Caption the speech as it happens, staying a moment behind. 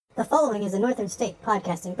The following is a Northern State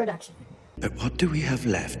podcasting production. But what do we have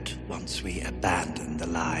left once we abandon the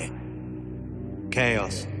lie?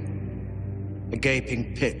 Chaos. A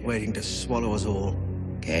gaping pit waiting to swallow us all.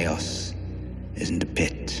 Chaos isn't a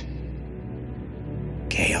pit.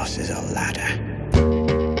 Chaos is a ladder.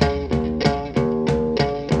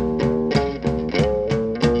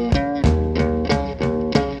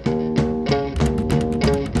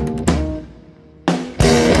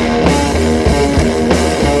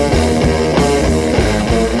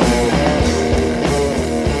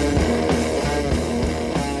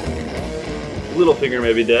 Littlefinger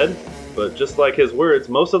may be dead, but just like his words,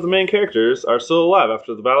 most of the main characters are still alive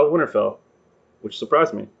after the Battle of Winterfell, which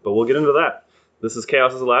surprised me, but we'll get into that. This is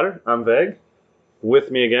Chaos is a Ladder. I'm Veg. With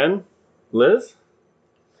me again, Liz.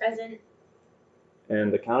 Present.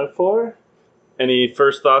 And accounted for. Any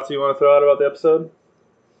first thoughts you want to throw out about the episode?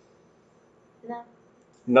 No.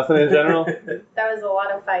 Nothing in general? That was a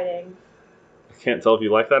lot of fighting. I can't tell if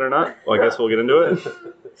you like that or not. Well, I guess we'll get into it.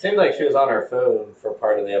 Seemed like she was on her phone for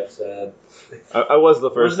part of the episode. I was the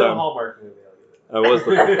first time. Hallmark movie. I was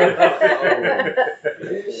the first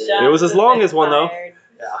time. It was as long as one, though.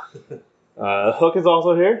 Yeah. Hook is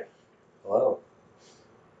also here. Hello.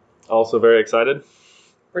 Also very excited.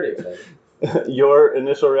 Pretty excited. Your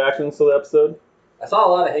initial reactions to the episode? I saw a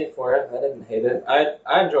lot of hate for it. I didn't hate it.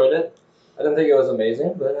 I enjoyed it. I didn't think it was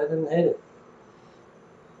amazing, but I didn't hate it.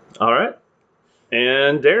 All right.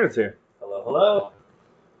 And Darren's here. Hello.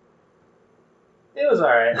 It was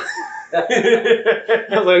alright. I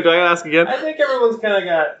was like, do I gotta ask again? I think everyone's kind of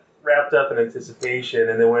got wrapped up in anticipation,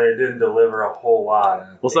 and then when it didn't deliver a whole lot.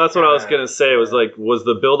 Well, so that's what I was gonna say. Was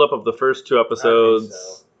the buildup of the first two episodes?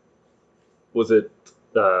 So. Was it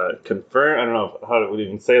confirmed? I don't know how to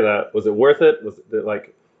even say that. Was it worth it? Did it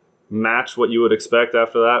like match what you would expect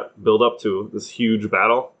after that build up to this huge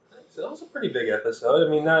battle? So that was a pretty big episode. I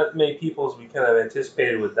mean, not many people as we kind of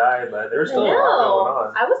anticipated would die, but there was still a lot going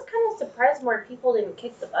on. I was kind of surprised more people didn't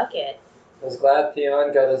kick the bucket. I was glad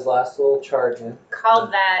Theon got his last little charge in.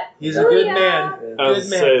 Called that. He's a good man. I was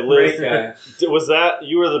Good man. say, Liz, Great guy. was that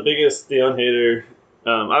you were the biggest Theon hater?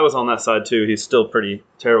 I was on that side too. He's still pretty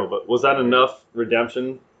terrible, but was that enough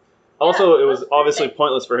redemption? Also, it was obviously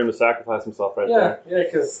pointless for him to sacrifice himself right there. Yeah,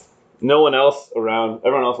 because No one else around.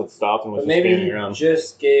 Everyone else had stopped and was just maybe standing he around.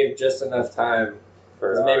 just gave just enough time.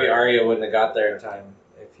 For Because maybe Arya wouldn't have got there in time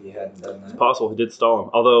if he hadn't done It's that. possible he did stall him.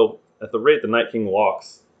 Although, at the rate the Night King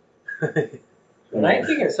walks, The Night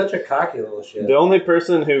King is such a cocky little shit. the only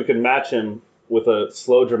person who could match him with a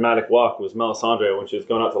slow, dramatic walk was Melisandre when she was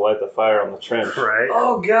going out to light the fire on the trench. Right?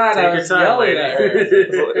 Oh God, Take I your was time, yelling lady. at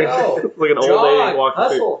her. Oh, Like an old John, lady walking through.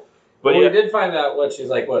 hustle. But Well, yeah, we did find out she's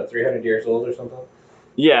like 300 years old or something.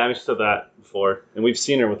 yeah, I mean, she said that before, and we've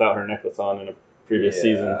seen her without her necklace on in a previous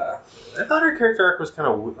season. I thought her character arc was kind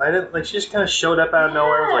of. I didn't like. She just kind of showed up out of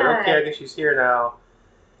nowhere. I was like, okay, I guess she's here now.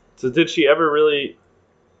 So did she ever really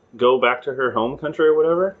go back to her home country or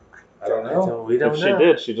whatever? I don't know. We don't If know. she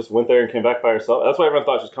did, she just went there and came back by herself. That's why everyone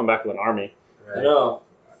thought she'd come back with an army. I know.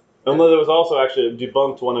 And there was also actually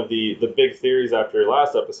debunked one of the big theories after her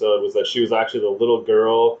last episode was that she was actually the little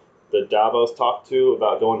girl that Davos talked to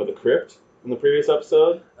about going to the crypt in the previous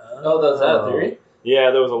episode. Oh, that's that theory?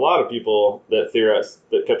 Yeah, there was a lot of people that theorized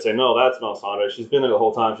that kept saying, no, that's Melisandre. She's been there the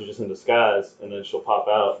whole time. She's just in disguise, and then she'll pop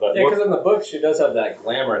out. But Yeah, because in the book she does have that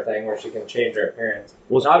glamour thing where she can change her appearance.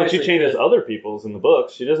 well, And but she obviously changes other people's in the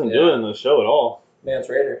books. She doesn't do it in the show at all. Mance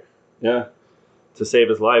Raider, Yeah. To save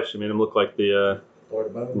his life, she made him look like the Lord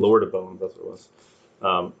of Bones. Lord of Bones. That's what it was.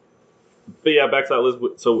 But yeah, back to that,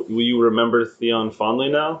 Liz. So will you remember Theon fondly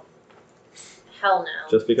now? Hell no.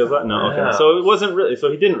 Just because of that? No, okay. Yeah. So it wasn't really.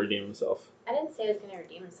 So he didn't redeem himself. I didn't say he was going to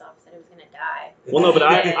redeem himself. I said he was going to die. Well, no, but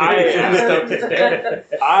I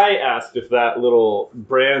I asked if that little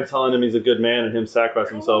Bran telling him he's a good man and him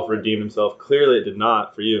sacrificing himself redeemed himself. Clearly, it did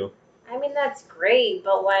not for you. I mean, that's great,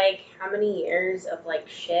 but, like, how many years of, like,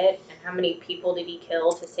 shit and how many people did he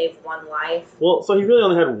kill to save one life? Well, so he really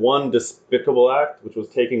only had one despicable act, which was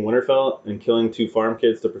taking Winterfell and killing 2 farm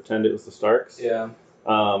kids to pretend it was the Starks. Yeah.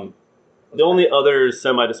 The only other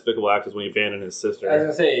semi-despicable act is when he abandoned his sister. I was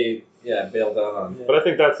going to say, bailed out on. But I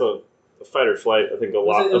think that's a fight or flight. I think a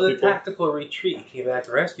lot It was of a people. tactical retreat. He came back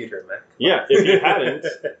and rescued her, man. Yeah, if he hadn't,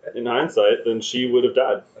 in hindsight, then she would have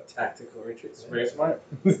died. A tactical retreat. It's very smart.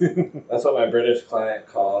 That's what my British client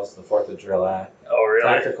calls the 4th of July. Oh, really?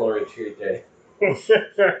 Tactical retreat day.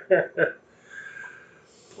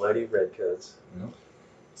 Bloody redcoats.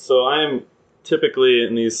 So I'm typically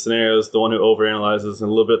in these scenarios the one who overanalyzes and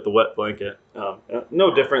a little bit the wet blanket.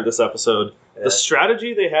 No different this episode. Yeah. The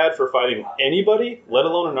strategy they had for fighting anybody, let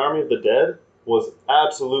alone an army of the dead, was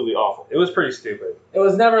absolutely awful. It was pretty stupid. It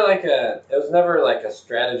was never like a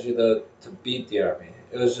strategy though to beat the army.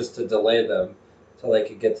 It was just to delay them till they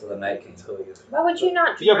could get to the Night King. Why would you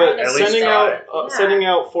not try Yeah, but to At least sending try. out sending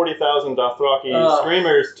out 40,000 Dothraki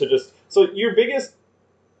screamers to just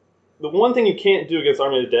the one thing you can't do against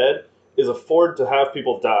Army of the Dead is afford to have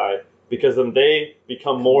people die, because then they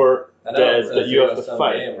become more dead that you have to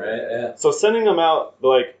fight. Game, right? Yeah. So sending them out,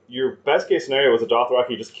 like, your best case scenario was a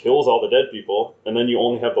Dothraki just kills all the dead people, and then you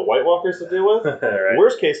only have the White Walkers to deal with. Right.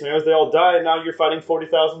 Worst case scenario is they all die, and now you're fighting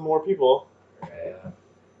 40,000 more people. Yeah.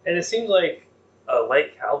 And it seems like a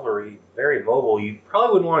light cavalry, very mobile. You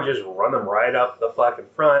probably wouldn't want to just run them right up the fucking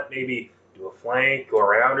front. Maybe do a flank, go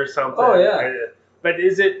around or something. Oh, yeah. But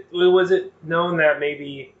was it known that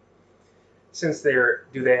maybe since do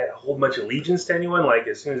they hold much allegiance to anyone? Like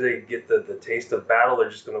as soon as they get the taste of battle, they're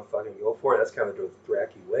just gonna fucking go for it. That's kind of the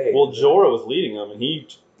Dothraki way. Well, Jorah was leading them, and he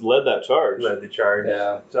led that charge. Led the charge.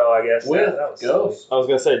 Yeah. So I guess With that was Ghost. I was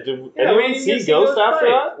gonna say, did Yeah, anyone we didn't see see Ghost Ghost after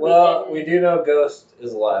fight. that? Well, we do know Ghost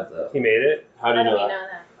is alive though. He made it. How do How you do know we that? know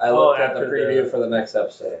that? I looked at the after preview the- for the next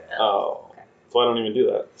episode. Oh, so I don't even do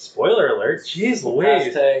that. Spoiler alert. Jeez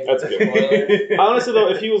Louise. Hashtag That's a good spoiler. Honestly, though,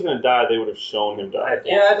 if he was gonna die, they would have shown him die.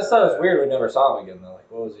 Yeah, I just thought it was weird we never saw him again though. Like,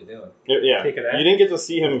 what was he doing? Yeah, Take an you didn't get to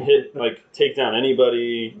see him take down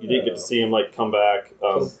anybody. You didn't get No. to see him come back.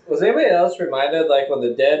 Was anybody else reminded, like, when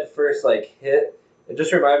the dead first, like, hit? It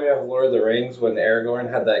just reminded me of Lord of the Rings when Aragorn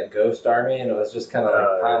had that ghost army and it was just kind of,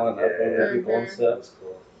 like, piling up over people and stuff. That's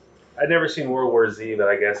cool. I'd never seen World War Z, but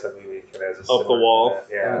I guess that movie kind of has a Up the wall?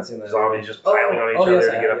 Yeah, I haven't seen that. zombies just piling on each Oh, other yes,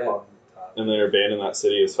 to I get have, up yeah. on top. And they abandon that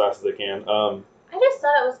city as fast as they can. I just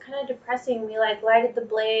thought it was kind of depressing. We lighted the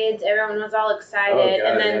blades, everyone was all excited, Oh,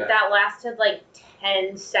 God, and then yeah. that lasted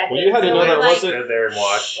 10 seconds. Well, you had to and know we're that like, wasn't- Sit there and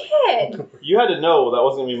watch. shit. You had to know that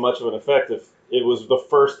wasn't gonna be much of an effect if it was the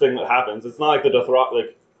first thing that happens. It's not like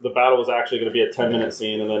the battle was actually gonna be a 10-minute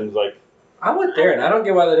scene, and then I'm with Darren. I don't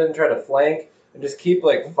get why they didn't try to flank and just keep,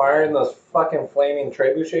 like, firing those fucking flaming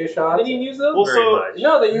trebuchet I shots. didn't use those Well, very so- much.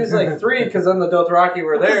 No, they used, like, 3 because then the Dothraki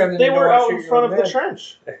were there and then they you don't were want to out shoot in your front own of the men.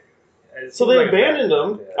 trench. It So seems they like a bad abandoned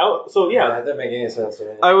them idea. out. So yeah, That didn't make any sense to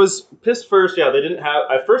me. I was pissed first. Yeah, they didn't have.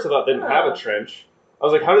 At first, I thought they didn't have a trench. I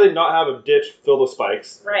was like, how do they not have a ditch filled with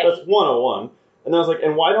spikes? Right. That's 101. And then I was like,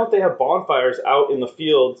 and why don't they have bonfires out in the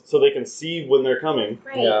field so they can see when they're coming?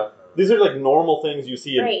 Right. Yeah. These are like normal things you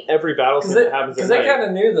see in Right. every battle scene that happens at Because they night. kind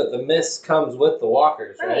of knew that the mist comes with the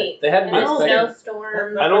walkers, right? Right. They had to And be the expecting.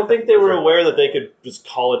 snowstorm. I don't think they were aware that they could just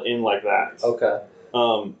call it in like that. Okay.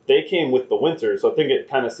 They came with the winter, so I think it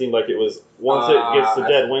kind of seemed like it was once it gets to I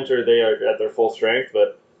dead see. winter, they are at their full strength.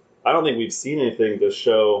 But I don't think we've seen anything to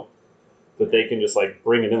show that they can just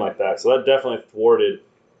bring it in like that. So that definitely thwarted,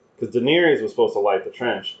 because Daenerys was supposed to light the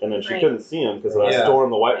trench, and then she Right. couldn't see him because of that Yeah. storm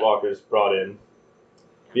the White Walkers brought in.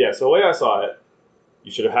 But yeah, so the way I saw it,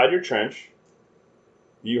 you should have had your trench.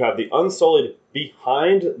 You have the Unsullied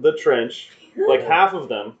behind the trench, like half of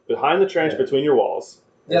them behind the trench Yeah. between your walls.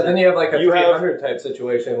 Yeah, then you have like a You have- 300 type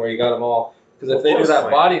situation where you got them all. Because if Of they do course, that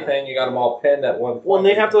like- body thing, you got them all pinned at one point. Well, and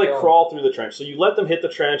they have to You can kill crawl through the trench. So you let them hit the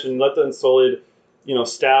trench and let the Unsullied,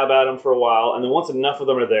 stab at them for a while, and then once enough of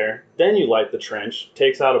them are there, then you light the trench,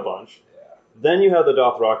 takes out a bunch. Then you have the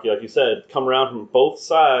Dothraki, like you said, come around from both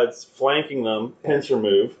sides, flanking them, pincer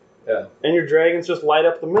move. Yeah. And your dragons just light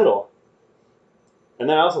up the middle. And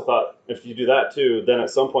then I also thought, if you do that too, then at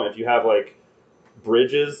some point, if you have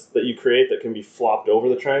bridges that you create that can be flopped over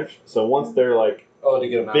the trench, so once they're them. Oh, to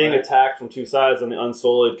get them out. being there. attacked from two sides, and the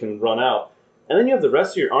Unsullied can run out. And then you have the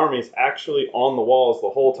rest of your armies actually on the walls the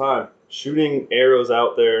whole time, shooting arrows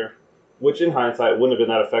out there, which in hindsight wouldn't have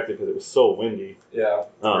been that effective because it was so windy. Yeah.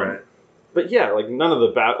 Right. But yeah, none of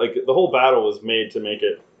the the whole battle was made to make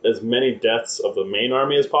it as many deaths of the main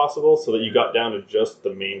army as possible, so that you got down to just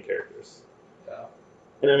the main characters. Yeah.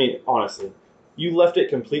 And I mean, honestly, you left it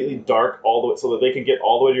completely dark all the way so that they could get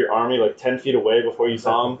all the way to your army 10 feet away before you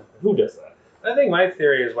saw them. Who does that? I think my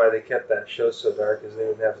theory is why they kept that show so dark is they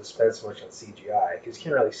didn't have to spend so much on CGI because you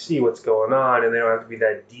can't really see what's going on and they don't have to be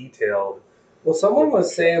that detailed. Well, someone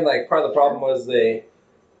was saying part of the problem was they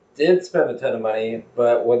did spend a ton of money,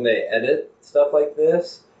 but when they edit stuff like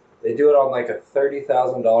this, they do it on a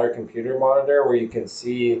 $30,000 computer monitor where you can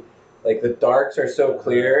see the darks are so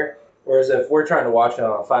clear. Whereas if we're trying to watch it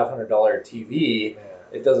on a $500 TV,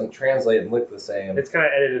 it doesn't translate and look the same. It's kind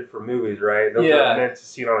of edited for movies, right? Those Yeah. are meant to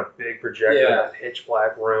see it on a big projector in a pitch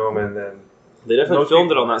black room, and then They definitely Most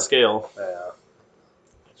filmed it people- on that scale.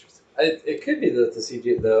 It could be the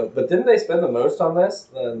CG though, but didn't they spend the most on this?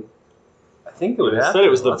 Then I think it would They have. said it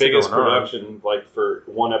was the Lots of biggest going on. production for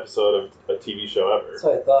one episode of a TV show ever. that's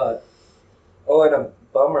what I thought. Oh, and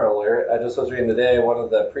bummer alert. I just was reading today one of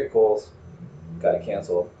the prequels got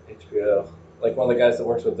canceled. HBO. Like one of the guys that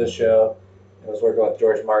works with this show and was working with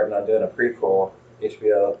George Martin on doing a prequel.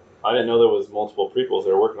 HBO. I didn't know there was multiple prequels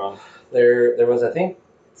they were working on. There was, I think,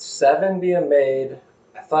 7 being made.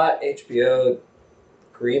 I thought HBO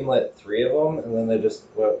greenlit 3 of them, and then they just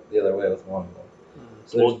went the other way with one of them.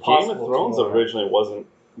 So Well, there's Game of possible Thrones 2 more. originally wasn't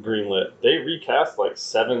greenlit. They recast like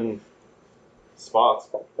 7 spots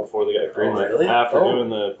before they got greenlit really? after Oh. doing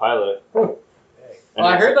the pilot. Oh. And Well,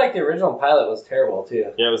 I it's- heard like the original pilot was terrible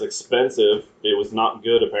too. Yeah, it was expensive. It was not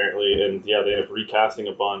good apparently, and yeah, they ended up recasting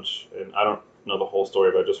a bunch. And I don't know the whole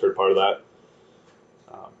story, but I just heard part of that.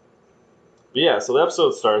 But yeah, so the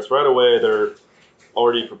episode starts right away. They're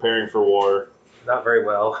already preparing for war. Not very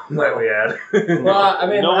well, might we add. Well, I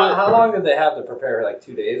mean, You know what? how long did they have to prepare? Like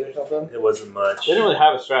 2 days or something? It wasn't much. They didn't really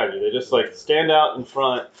have a strategy. They just like stand out in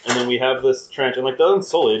front, and then we have this trench. And like the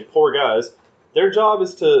Unsullied, poor guys, their job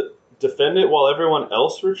is to defend it while everyone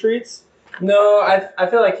else retreats. No, I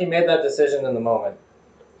feel like he made that decision in the moment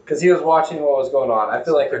because he was watching what was going on. I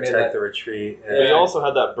feel like he made Protect that. the retreat. But he Yeah. also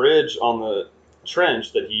had that bridge on the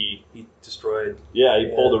trench that he destroyed.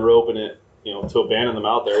 he pulled a rope in it, to abandon them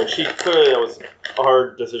out there, which he clearly, that was a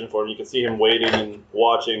hard decision for him. You could see him waiting and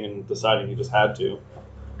watching and deciding he just had to.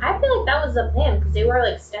 I feel like that was the plan because they were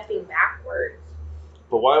like stepping backwards.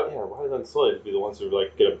 But why did Unsullied be the ones who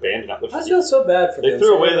like get abandoned out I feel so bad for They them.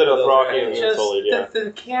 threw away the Those Dothraki guys. and the Just Unsullied, yeah.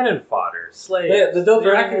 the cannon fodder, slaves. The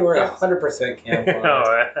Dothraki were 100% camp.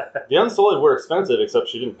 No, The Unsullied were expensive, except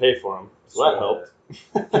she didn't pay for them, so that helped.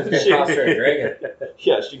 It cost her a dragon.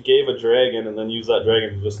 Yeah, she gave a dragon and then used that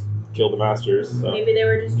dragon to just kill the masters. So. Maybe they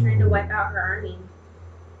were just trying to wipe out her army.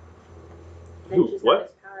 Then Who? she's What? not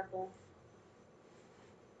as powerful.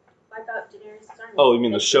 Wipe out Daenerys' army. Oh, you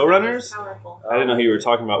mean the Then she's not as showrunners? Powerful. I didn't know who you were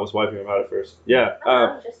talking about was wiping them out at first. Yeah. I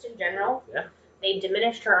don't know, just in general. Yeah. They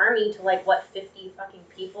diminished her army to like 50 fucking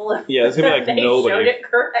people. Yeah, it's gonna be like they nobody. showed it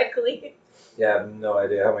correctly. Yeah, I have no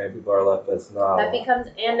idea how many people are left, but it's not. That becomes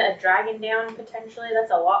and a dragon down potentially.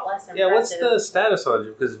 That's a lot less impressive. Yeah, what's the status on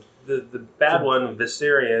it? Because the bad one,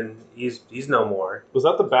 Viserion, he's no more. Was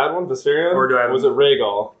that the bad one, Viserion? Or do I- was it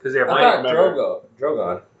Rhaegal? Because they have I thought remember.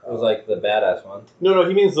 Drogon was like the badass one. No,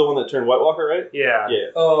 he means the one that turned White Walker, right? yeah. Yeah.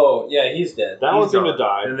 Oh, yeah, he's dead. That He's one seemed to gone.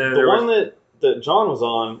 die. And then the there one that John was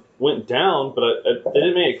on went down, but they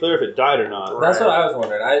didn't make it clear if it died or not. Right. That's what I was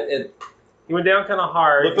wondering. He went down kind of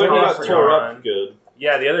hard. Looked like he Tossed got for tore John. up good.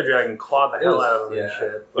 Yeah, the other dragon clawed the It hell was- out of him and yeah.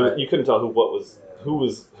 shit. But you couldn't tell who was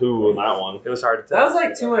who on that one. It was hard to tell. That was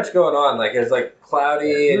like too much going on. Like it was like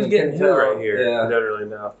cloudy Who's and getting you who couldn't tell. right here? Yeah. I don't really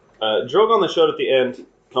know. Drogon that showed at the end,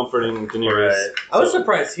 comforting Daenerys. Right. I was So-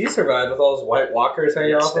 surprised he survived with all those White Walkers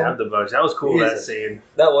hanging Yeah, off him. stabbed a bunch. That was cool, that Jesus. scene.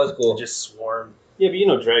 That was cool. Just swarm. Yeah,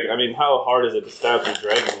 but dragon. I mean, how hard is it to stab through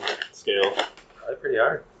dragon scale? Probably pretty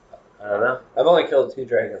hard. I don't know. I've only killed 2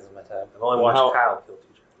 dragons in my time. I've only Well, watched how- Kyle kill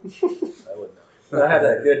 2 dragons. I wouldn't know. I had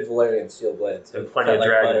a good Valerian steel blade too. And plenty Cut of like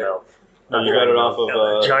dragon butter. milk. No, Not you got dragon it off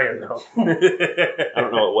milk, of, giant milk. I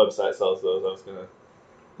don't know what website sells those. I was gonna.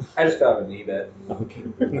 I just got an eBay.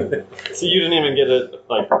 Okay. So you didn't even get it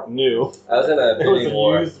like new. I was in a It was bidding a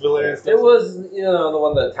war. used Valerian It stuff. was, the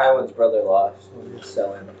one that Tywin's brother lost. We were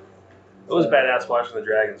selling. It was badass watching the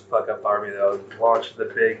dragons fuck up army though. Launch the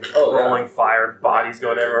big Oh, yeah. rolling fire, bodies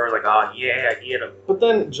going everywhere. I was like, oh yeah, he hit him. But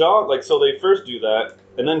then John, so they first do that,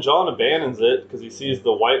 and then John abandons it because he sees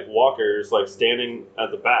the White Walkers like standing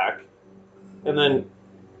at the back, and then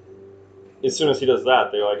as soon as he does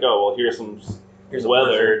that, they're like, oh well, here's Here's a weather.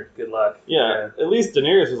 blizzard. Good luck. Yeah, at least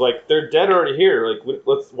Daenerys was like, they're dead already here. Like,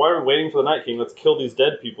 why are we waiting for the Night King? Let's kill these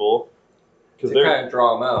dead people because To they're kind of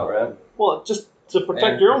draw them out, right? well, just to protect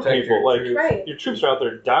And your own protect people. your Like troops. Right. your troops are out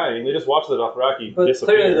there dying. They just watch the Dothraki But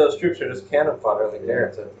disappear. clearly those troops are just cannon fodder like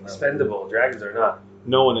Darrington. Expendable. Dragons are not.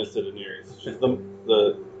 No one is to Daenerys. She's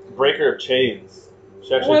the breaker of chains.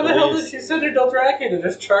 She actually Why the hell believes- did she send her Dothraki to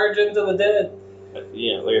just charge into the dead?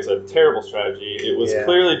 Yeah, like I said, terrible strategy. It was Yeah.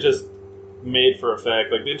 clearly just made for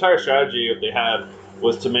effect. Like the entire strategy that they had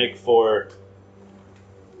was to make for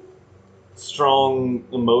strong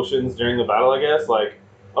emotions during the battle, I guess. Like,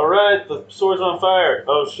 all right, the sword's on fire.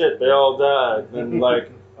 Oh shit, they all died. And like,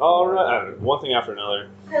 all right, I don't know, one thing after another.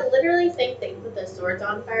 I literally think they put the swords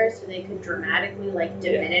on fire so they could dramatically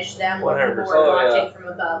diminish them when people 100%. were Oh, watching yeah. from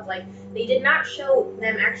above. Like they did not show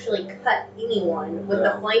them actually cut anyone with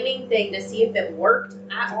Yeah. the flaming thing to see if it worked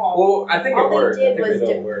at all. Well, I think All it they worked. did I think was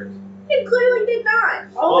it all worked. It clearly did not.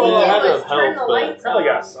 All Well, it had they to did was have turn the helped, but lights Probably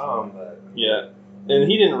got off. some, but Yeah. And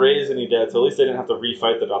he didn't raise any dead, so at least they didn't have to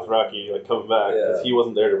refight the Dothraki, like coming back, because Yeah. he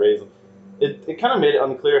wasn't there to raise them. It kind of made it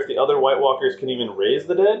unclear if the other White Walkers can even raise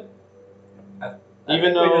the dead. Even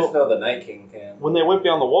we though just know the Night King can. when they went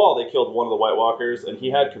beyond the wall, they killed one of the White Walkers, and he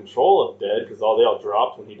had control of dead because they all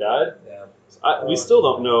dropped when he died. Yeah. We still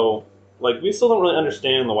don't know. Like, we still don't really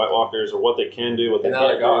understand the White Walkers or what they can do, what they And now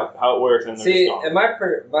can't they're gone. do, how it works, and they're See, just gone. and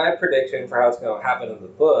my prediction for how it's going to happen in the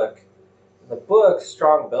book,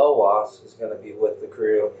 Strong Belwas is going to be with the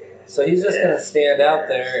crew. So he's just going to stand out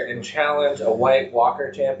there and challenge a White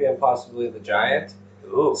Walker champion, possibly the Giant.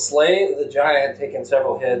 Ooh. Slay the Giant, taking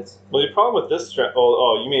several hits. Well, the problem with this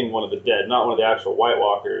you mean one of the dead, not one of the actual White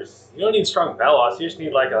Walkers. You don't need strong Bellows. You just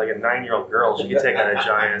need like a 9-year-old girl. She could take on a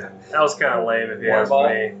giant. That was kind of lame if you ask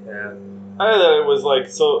me. Yeah. I thought it was like,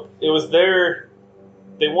 so it was there.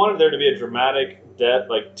 They wanted there to be a dramatic death,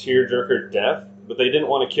 like tearjerker death, but they didn't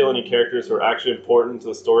want to kill any characters who were actually important to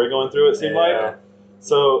the story going through. It seemed like.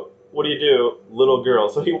 So what do? Little girl.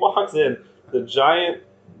 So he walks in, the giant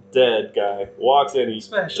dead guy walks in. He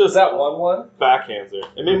Just just that one. backhands her.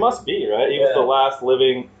 I mean, it must be right. He was the last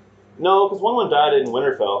living. No, because one died in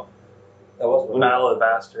Winterfell. That was one. Battle of the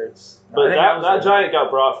Bastards. But that giant got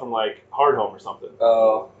brought from like Hardhome or something.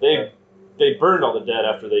 Oh. They burned all the dead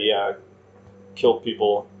after they killed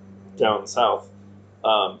people down in the south.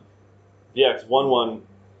 Yeah, because one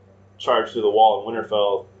charged through the wall in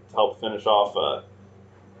Winterfell to help finish off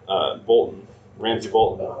Bolton, Ramsay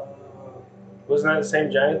Bolton. Wasn't that the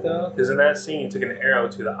same giant though? Because in that scene, he took an arrow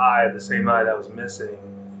to the eye, the same eye that was missing.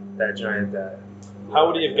 That giant died. How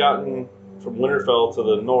would he have gotten from Winterfell to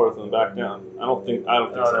the north and back down? I don't think so.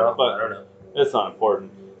 No, But I don't know. it's not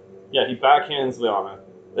important. Yeah, he backhands Lyanna.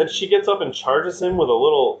 Then she gets up and charges him with a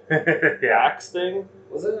little axe thing.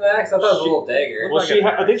 Was it an axe? I thought it was a little dagger. Well, like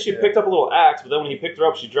I think she picked up a little axe, but then when he picked her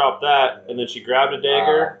up, she dropped that, and then she grabbed a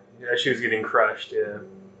dagger. Yeah, she was getting crushed. Yeah.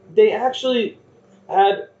 They actually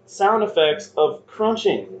had sound effects of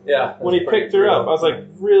crunching Yeah. when he picked her up. I was like,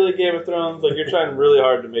 really, Game of Thrones? Like, you're trying really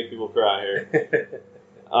hard to make people cry here.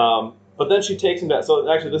 But then she takes him down.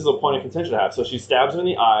 So actually, this is a point of contention to have. So she stabs him in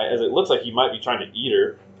the eye, as it looks like he might be trying to eat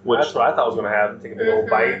her. Which, That's what I thought was going to happen. Take a big old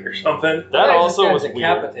bite or something. that also was weird.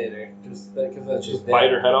 Decapitate her. Just because that's just Bite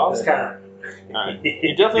her head off? It's kind Alright.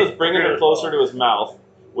 He definitely was bringing her closer to his mouth,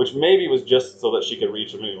 which maybe was just so that she could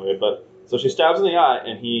reach him anyway. But so she stabs him in the eye,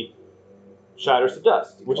 and he shatters to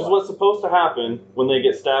dust, which is what's supposed to happen when they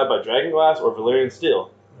get stabbed by dragon glass or Valyrian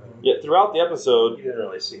steel. Yet throughout the episode, You didn't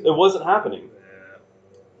really see it that. wasn't happening.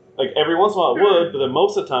 Like every once in a while it would, but then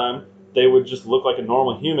most of the time they would just look like a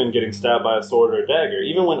normal human getting stabbed by a sword or a dagger.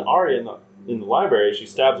 Even when Arya in the library, she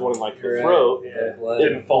stabs one in like the Right. throat, Yeah. Blood. it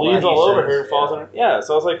Didn't fall bleeds down all over pieces. her and falls on her. Yeah,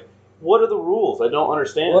 so I was like, what are the rules? I don't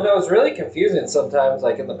understand. Well, no, it's really confusing sometimes.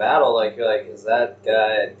 Like in the battle, like you're like, is that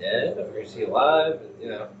guy dead or is he alive? You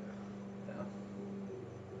know.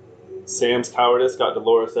 Sam's cowardice got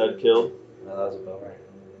Dolores Ed killed. No, that was a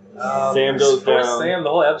bummer. Sam goes Poor down. Sam, the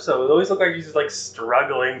whole episode, it always looked like he's like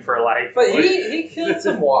struggling for life. But he killed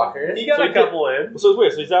some walkers. He got So a he couple in. So it's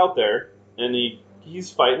weird. So he's out there and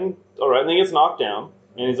he's fighting. All right, and then he gets knocked down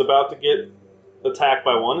and he's about to get attacked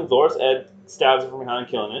by one. And Dolores Ed stabs him from behind,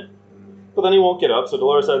 killing it. But then he won't get up. So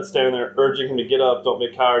Dolores Ed's standing there urging him to get up. Don't be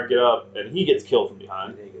a coward. Get up. And he gets killed from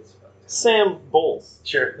behind. Sam bolts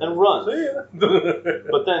Sure. and runs. So, yeah.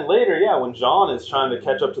 But then later, when Jon is trying to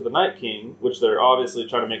catch up to the Night King, which they're obviously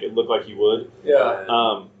trying to make it look like he would,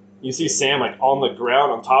 Yeah. you see Sam like on the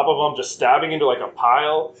ground on top of him, just stabbing into like a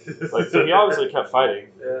pile. Like so, he obviously kept fighting.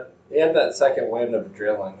 Yeah. He had that second wind of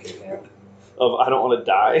adrenaline kicking in. Of I don't want to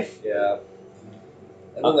die. Yeah.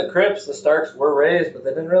 And then the Crips, the Starks were raised, but they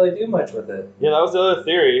didn't really do much with it. Yeah, that was the other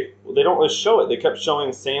theory. They don't really show it. They kept showing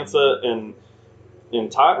Sansa and Were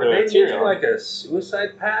they making Tyrion. like a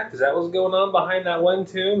suicide pact? Is that what's going on behind that one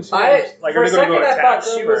tomb? So like, For are a they going to second, go I attack thought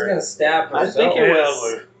she them, was or- going to stab I herself. think it Yeah,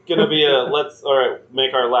 was gonna be a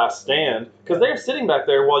make our last stand because they're sitting back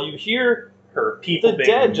there while you hear her people the being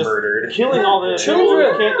dead just murdered. killing all the Children.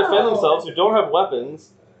 children who can't defend themselves, who don't have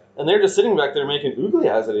weapons, and they're just sitting back there making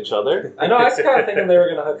oogly eyes at each other. I know, I was kind of thinking they were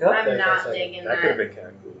going to hook up I'm there for a not second. digging That could have that. been kind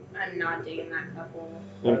of cool. I'm not digging that couple.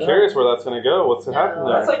 I'm curious where that's gonna go. What's gonna happen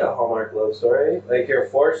That's there? like a Hallmark love story. Like, you're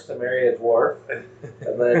forced to marry a dwarf,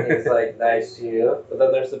 and then he's, like, nice to you, but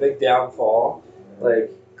then there's the big downfall.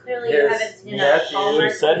 Like, Clearly, you His haven't seen a nephew- She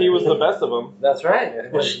Hallmark. said he was the best of them. that's right. Yeah.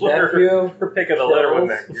 His nephew Her pick of the litter wasn't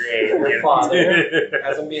that Kills great. her you know? father.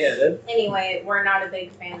 has him beheaded. Anyway, we're not a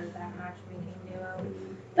big fan of that matchmaking duo.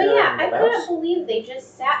 But Yeah, yeah, I what couldn't else? believe they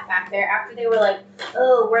just sat back there after they were like,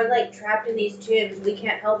 oh, we're like trapped in these tombs. We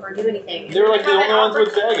can't help or do anything. And They were then like the have only an ones with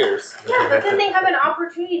oppor- daggers. Yeah, but then they have an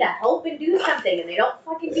opportunity to help and do something, and they don't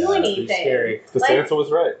fucking do Pretty anything. scary. Because Like- Sansa was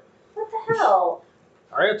right. What the hell?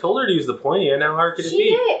 Arya told her to use the pointy, and how hard could it She be?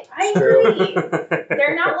 did. I It's true. agree.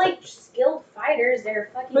 They're not like skilled fighters. They're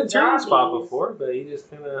fucking But Tyrion's zombies. fought before, but he just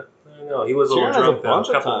kind of, I don't know. He was a little Tyrion has a drunk, though. bunch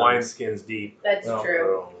A of couple times. wineskins deep. That's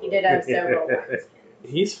true. He did have several wineskins.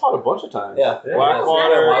 He's fought a bunch of times. Yeah.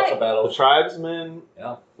 Blackwater, Lots of the battles. tribesmen.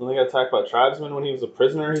 Yeah. When they got attacked by tribesmen when he was a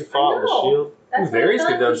prisoner, he fought with a know. shield. That's what I Varys felt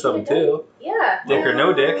could like done he something should've done. too. Yeah. Dick or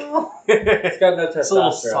no dick. It's got no testosterone. It's a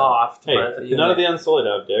little soft. Hey, but, none of the Unsullied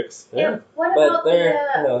have dicks. Yeah. What But about they're,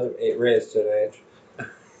 the they're raised to an age.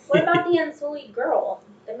 what about the Unsullied girl,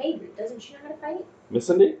 the maiden? Doesn't she know how to fight?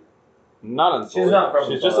 Missandei? Not Unsullied. She's not from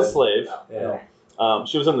She's just a Unsullied. slave. Yeah. Okay.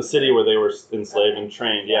 She was in the city where they were enslaved and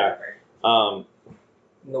trained, yeah. Whatever.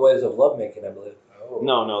 In the ways of lovemaking, I believe. Oh.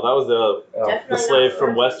 No, that was the Definitely slave not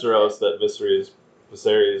from Viserys. Westeros that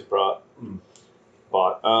Viserys bought.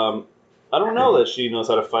 I don't know that she knows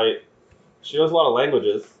how to fight. She knows a lot of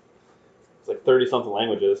languages. It's like 30-something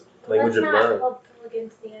languages. Language Let's of not love. hope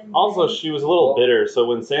against the enemy. Also, she was a little bitter, so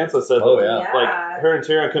when Sansa said Oh, that yeah. like her and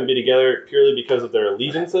Tyrion couldn't be together purely because of their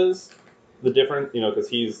allegiances, the different, because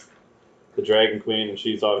he's the Dragon Queen and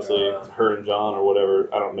she's obviously her and Jon or whatever.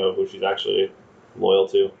 I don't know who she's actually loyal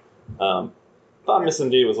to. Thought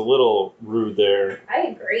Missandei was a little rude there. I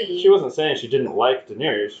agree. She wasn't saying she didn't like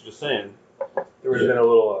Daenerys. She was just saying There would have been a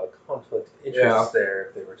little conflict of interest there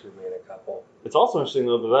if they were to remain a couple. it's also interesting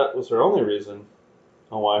though that was her only reason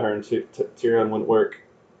on why her and Tyrion wouldn't work.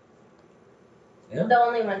 Yeah. The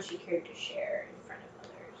only one she cared to share in front of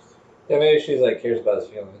others. Yeah, maybe she's like cares about his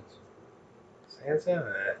feelings.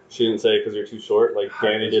 Sansa? She didn't say because you're too short, like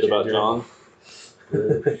Dany did about Jon.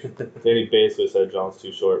 Dany basically said Jon's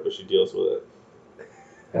too short, but she deals with it.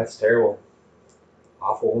 That's terrible.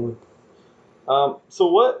 Awful woman. So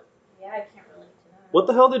what Yeah, I can't relate to that. What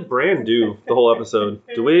the hell did Bran do the whole episode?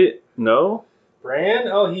 Do we know? Bran?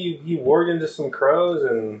 Oh, he warged into some crows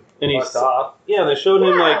and And he fucked off. Yeah, they showed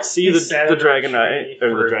him Yeah. like see He the sat under a Dragon tree Knight or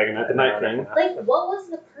for the Dragon Knight, the an Night hour and a King. half. Like, what was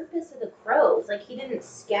the purpose of the crows? Like, he didn't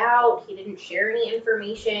scout, he didn't share any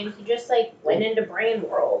information, he just, like, went into Bran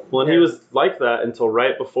World. Well, and he was like that until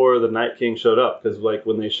right before the Night King showed up, because like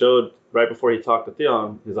when they showed right before he talked to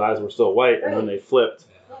Theon, his eyes were still white, and then they flipped.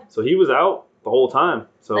 Yeah. So he was out the whole time.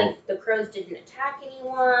 So Like, the crows didn't attack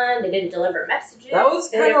anyone, they didn't deliver messages, That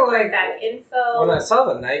was they kinda didn't bring like back info. When I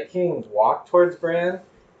saw the Night King walk towards Bran,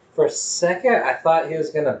 for a second I thought he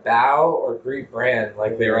was gonna bow or greet Bran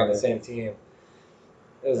like they were on the same team.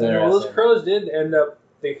 It was Well, those interesting. crows did end up,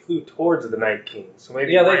 they flew towards the Night King. So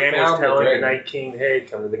maybe Yeah, they Bran was found the telling the dragon. Night King, hey,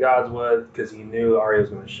 come to the Godswood, because he knew Arya was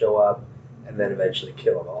going to show up and then eventually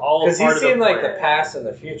kill him. All Because part he's of seen like the plan. past and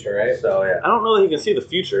the future, right? So, yeah. I don't know that he can see the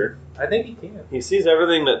future. I think he can. He sees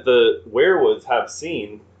everything that the werewolves have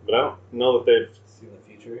seen, but I don't know that they've See the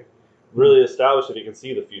future. really established if he can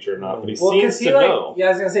see the future or not. But he Well, seems he to like, know. yeah, I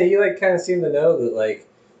was gonna say he like kind of seemed to know that like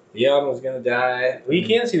Theon was gonna die. Well, he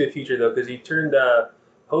can see the future, though, because he turned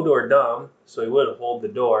Hodor dumb, so he would hold the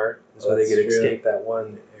door so they That's could true. escape that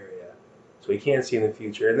one area. So he can see in the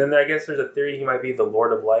future. And then I guess there's a theory he might be the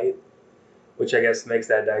Lord of Light, which I guess makes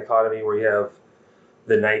that dichotomy where you have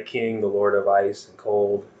the Night King, the Lord of Ice and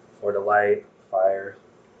Cold, Lord of Light, Fire.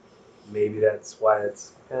 Maybe that's why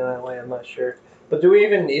it's kind of that way, I'm not sure. But do we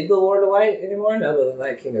even need the Lord of Light anymore now that the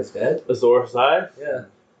Night King is dead? Azor Ahai? Yeah.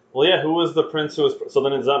 Well, yeah. Who was the prince who was? So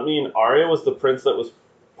then does that mean Arya was the prince that was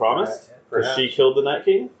promised? Because Perhaps. she killed the Night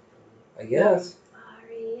King. I guess.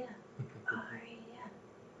 Arya.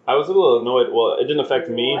 I was a little annoyed. Well, it didn't affect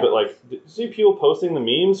me, but like, did you see people posting the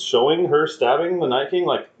memes showing her stabbing the Night King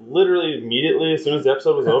like literally immediately as soon as the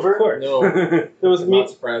episode was over? Of course. No. It was I'm me. not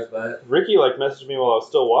surprised by it. Ricky like messaged me while I was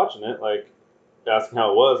still watching it, like asking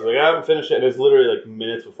how it was. Like I haven't finished it, and it's literally like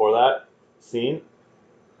minutes before that scene.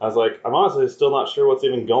 I was like, I'm honestly still not sure what's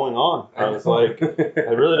even going on. I was like, I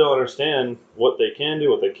really don't understand what they can do,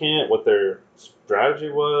 what they can't, what their strategy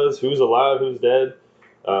was, who's alive, who's dead.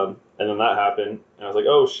 And then that happened, and I was like,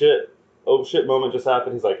 oh shit moment just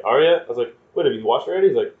happened. He's like, Arya? I was like, wait, have you watched already?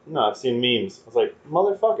 He's like, no, I've seen memes. I was like,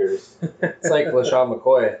 motherfuckers. It's like LaShawn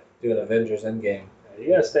McCoy doing Avengers Endgame. You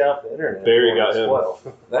gotta stay off the internet. Barry got him. Well.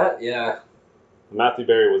 That, yeah. Matthew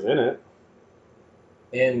Berry was in it,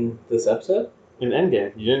 In this episode? in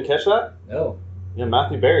Endgame. You didn't catch that? No. Yeah,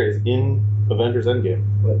 Matthew Berry is in Avengers Endgame.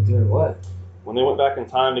 What, doing what? When they went back in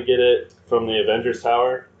time to get it from the Avengers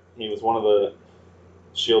Tower, he was one of the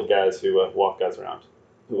shield guys who walked guys around.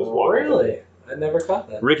 Who was walking. Really? I never caught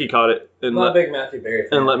that. Ricky caught it I'm and not a big Matthew Berry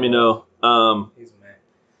fan. and let me know. He's a man.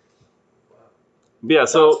 But yeah,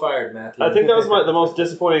 Shots so fired, Matthew. I think that was the most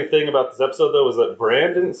disappointing thing about this episode, though, was that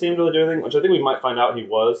Bran didn't seem to really do anything, which I think we might find out he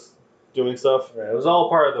was doing stuff. Right, it was all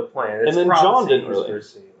part of the plan. And then Jon didn't really.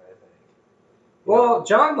 Foreseen, I think. Well,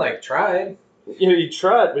 John, like, tried. You know, he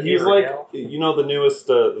tried, but he was Here we like, go. you know, the newest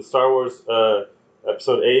the Star Wars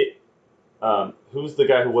episode 8, Who's the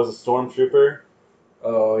guy who was a stormtrooper?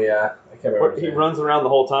 Oh yeah, I can't remember. He runs around the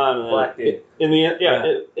whole time, and Black dude. in the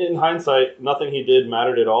end, in hindsight, nothing he did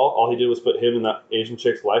mattered at all. All he did was put him and that Asian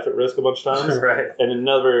chick's life at risk a bunch of times, Right. and it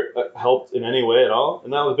never helped in any way at all.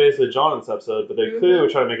 And that was basically John in this episode. But they clearly were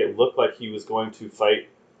trying to make it look like he was going to fight.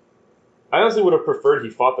 I honestly would have preferred he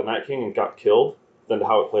fought the Night King and got killed than to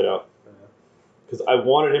how it played out. Because I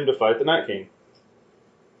wanted him to fight the Night King.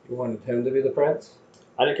 You wanted him to be the prince?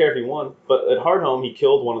 I didn't care if he won, but at Hardhome he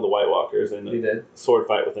killed one of the White Walkers in He a did. sword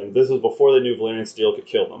fight with him. This was before they knew Valyrian steel could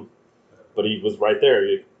kill them, but he was right there.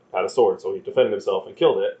 He had a sword, so he defended himself and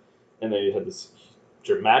killed it. And they had this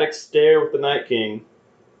dramatic stare with the Night King,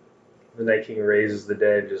 The Night King raises the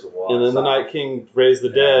dead, just walks. and then the off. Night King raised the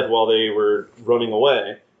dead while they were running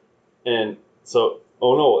away. And so,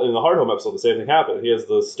 oh no, in the Hardhome episode, the same thing happened. He has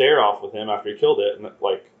the stare off with him after he killed it, and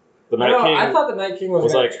like the Night King. I thought the Night King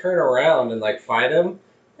was gonna like turn around and like fight him.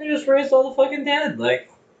 They just raised all the fucking dead. Like,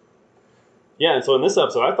 yeah, and so in this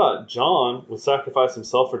episode, I thought Jon would sacrifice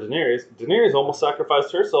himself for Daenerys. Daenerys almost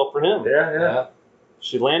sacrificed herself for him. Yeah.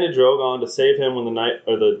 She landed Drogon to save him when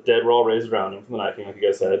the dead were all raised around him from the Night King, like you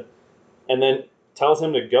guys said, and then tells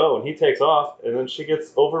him to go, and he takes off, and then she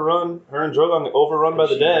gets overrun. Her and Drogon get overrun by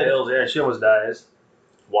the dead. Yeah, she almost dies.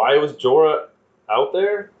 Why was Jorah out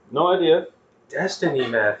there? No idea. Destiny,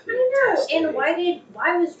 Matthew. I know. Destiny. And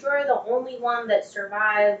why was Jorah the only one that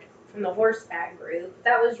survived from the horseback group?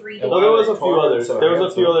 That was ridiculous. No, there was a few others. There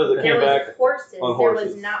was a few others that There came was back. horses. on There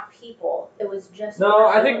horses. was not people. It was just no,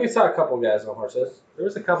 horses. I think we saw a couple guys on horses. There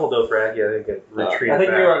was a couple Dothraki, I think, that retreated I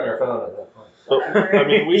think back. you were on your phone at that point. But, I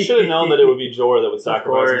mean, we should have known that it would be Jorah that would sacrifice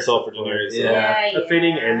course, himself for of course. Daenerys. So. Yeah. A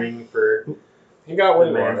fitting ending for He got the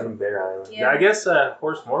one man man. from Bear Island. Yeah. I guess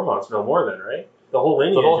Horse Mormont's no more then, right? The whole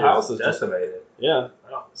lineage whole house is is just- decimated. Yeah.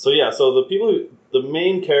 Wow. So the people the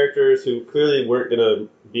main characters who clearly weren't gonna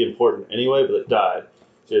be important anyway, but that died.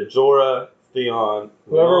 So you had Jorah, Theon,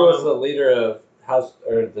 Whoever was Lyanna, the leader of House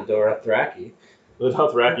or the Dothraki, the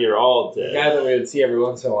Dothraki are all the dead. guy that we would see every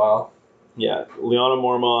once in a while. Yeah, Lyanna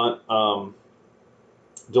Mormont,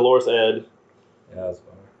 Dolores Ed, Yeah, that was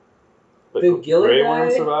fun. but Did Gilly Grey die?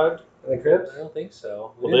 Worm survived. In the crypts? I don't think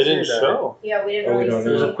so. Well, they didn't see that. show. Yeah, we didn't Oh, we really don't see.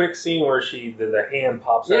 There's know. a quick scene where the hand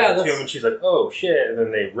pops Yeah, out of the that's- tomb and she's like, "Oh shit!" and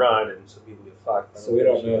then they run and some people get fucked. So we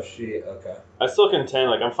don't know if she. Okay. I still contend,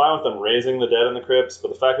 like, I'm fine with them raising the dead in the crypts, but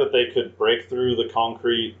the fact that they could break through the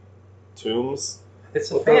concrete tombs. It's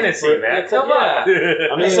a Well, fantasy, those- man. it's Come a- on.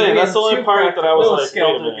 I'm mean, just saying, that's the it's only too part that I was Little like, wait a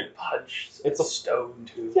skeleton minute. get punched. It's It's a- a stone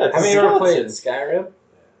too. Yeah, it's Have a you ever skeleton. played Skyrim?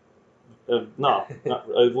 No, not,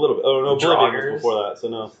 a little bit. Oh, no, Oblivion Joggers. was before that, so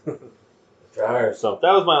no. Dryers. So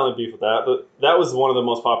that was my only beef with that. But that was one of the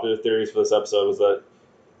most popular theories for this episode was that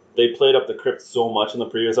they played up the crypt so much in the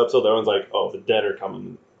previous episode that everyone's like, oh, the dead are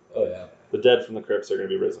coming. Oh yeah. The dead from the crypts are going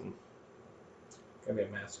to be risen. Gonna be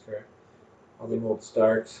a massacre. All them old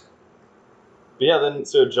Starks. But yeah, then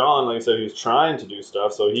so John, like I said, he was trying to do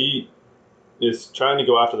stuff. So he is trying to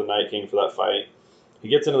go after the Night King for that fight. He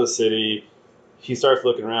gets into the city. He starts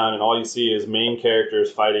looking around, and all you see is main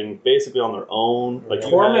characters fighting basically on their own. Like you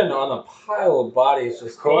Tormund had, on a pile of bodies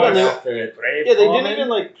just course. going Yeah, after it. yeah, they didn't even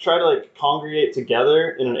like try to like congregate together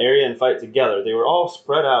in an area and fight together. They were all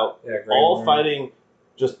spread out, Yeah, Grey all Worm. fighting,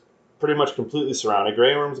 just pretty much completely surrounded.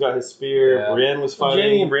 Grey Worm's got his spear. Yeah. Brienne was Jamie and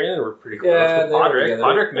fighting. Brandon were pretty close. Yeah, With they were Podrick. together.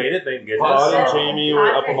 Podrick made it, thank goodness. Pod and Yeah. Jamie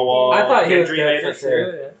were up on the wall. I thought he was Gendry dead made for it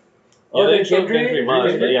sure. too. Yeah. Yeah, they they didn't show Gendry? Gendry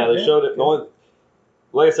much, but yeah, they showed it. The only,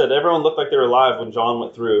 like I said, everyone looked like they were alive when John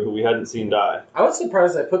went through, who we hadn't seen die. I was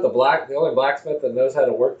surprised they put the only blacksmith that knows how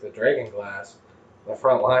to work the dragon glass, the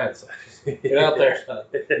front lines. Get out there, son.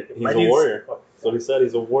 He's My a dude's- warrior. That's what he said.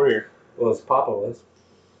 He's a warrior. Well, his papa was.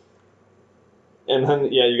 And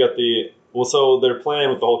then, yeah, you got so they're playing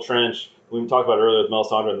with the whole trench. We talked about it earlier with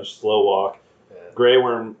Melisandre and the slow walk. Yeah. Grey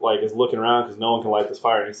Worm, like, is looking around because no one can light this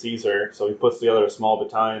fire, and he sees her, so he puts together a small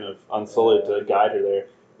battalion of Unsullied to guide her there,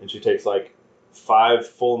 and she takes, like, 5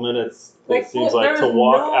 full minutes, Like, it seems well, like, to there's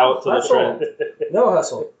walk no out to the hustle. trench. No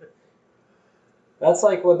hustle. That's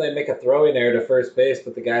like when they make a throwing error to first base,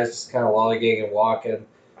 but the guy's just kind of lollygagging, walking.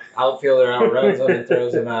 Outfielder outruns him and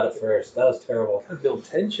throws him out at first. That was terrible. Build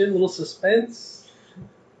tension, little suspense.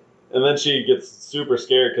 And then she gets super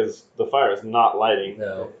scared because the fire is not lighting.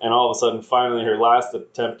 No. And all of a sudden, finally, her last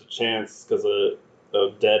attempt to chance, because the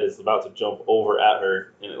dead is about to jump over at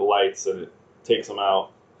her, and it lights, and it takes him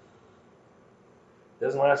out.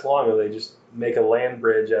 Doesn't last long, though. They just make a land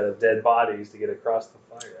bridge out of dead bodies to get across the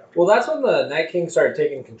fire. Well, that's when the Night King started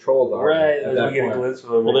taking control of the army. Right, at as that we get a point. glimpse of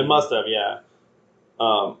them. Well, they must have, yeah.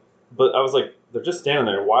 But I was like, they're just standing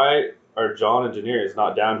there. Why are Jon and Daenerys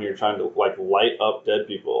not down here trying to, like, light up dead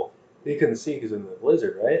people? They couldn't see because in the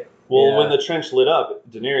blizzard, right? Well, Yeah. when the trench lit up,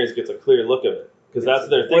 Daenerys gets a clear look of it because that's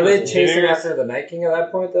their thing. Were they was chasing Daenerys- after the Night King at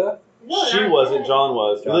that point, though? No, she not wasn't. yet. John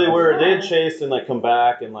was. Jon They were. was. They had chased and like come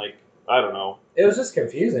back and like I don't know. It was just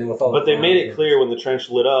confusing with all. But the they made it clouds. clear when the trench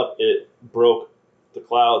lit up, it broke the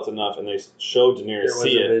clouds enough, and they showed Daenerys There was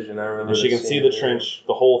see a it, vision. I remember. and she the can see scene, the yeah. trench,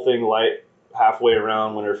 the whole thing light halfway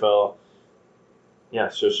around Winterfell. Yeah,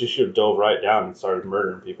 so she should have dove right down and started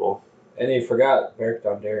murdering people. And you forgot Beric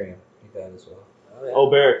Dondarrion. He died as well. Oh, yeah. Oh,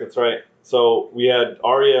 Beric, that's right. So we had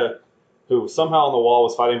Arya, who somehow on the wall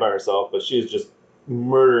was fighting by herself, but she's just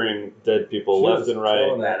murdering dead people She left was and right.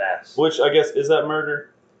 killing that. Badass. Which I guess is that murder?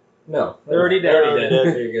 No, They're already dead. They're already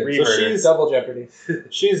dead. Very good. So Remurder. she's Double jeopardy.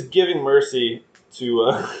 she's giving mercy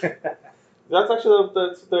to. That's actually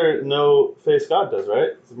that's their no face God does,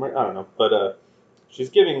 right? I don't know, but she's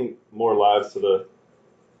giving more lives to the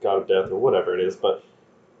God of Death or whatever it is. But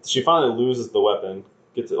she finally loses the weapon,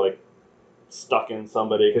 gets it like stuck in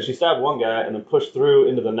somebody because she stabbed one guy and then pushed through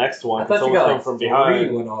into the next one. I thought you Someone's got coming like from three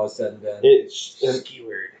behind. when all was said and done. And,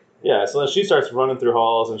 Skewered. yeah, so then she starts running through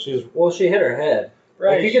halls and she's Well, she hit her head.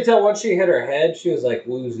 Right. Like you could tell once she hit her head, she was like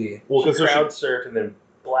woozy. well She because crowd surfed and then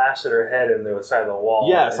blasted her head into the side of the wall.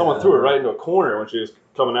 yeah, someone Yeah. threw her right into a corner when she was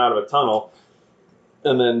coming out of a tunnel,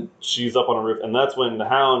 and then she's up on a roof, and that's when the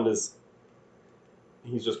Hound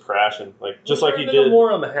he's just crashing, like just like he A little did.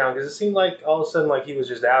 more on the Hound because it seemed like all of a sudden like he was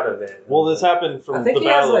just out of it. Well, this happened from I think the he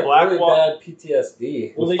has Battle like of Blackwater. really bad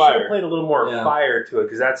PTSD. Well, with they fire. should have played a little more Yeah. fire to it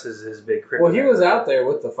because that's his big kryptonite. Well, he was out there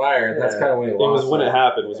with the fire, and that's Yeah. kind of when he It was lost. when it. it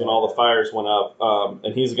happened. It was when Yeah. all the fires went up,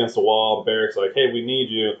 and he's against the wall. Barrick's like, "Hey, we need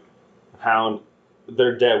you, Hound.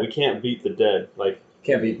 They're dead. We can't beat the dead. Like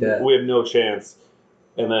Can't beat that. we have no chance."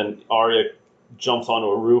 And then Arya jumps onto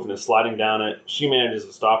a roof and is sliding down it. She manages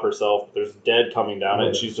to stop herself. But there's dead coming down it,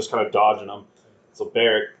 and she's just kind of dodging them. So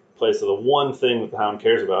Barrick plays to the one thing that the Hound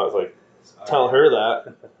cares about. Is like, tell her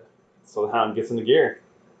that. So the Hound gets into gear.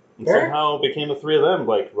 And Barrick? somehow it became the three of them,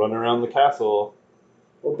 like, running around the castle.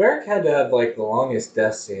 Well, Beric had to have like the longest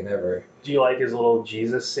death scene ever. Do you like his little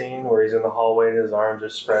Jesus scene where he's in the hallway and his arms are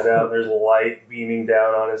spread out and there's light beaming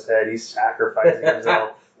down on his head? He's sacrificing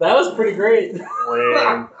himself. That was pretty great. Lame.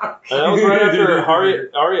 And that was right after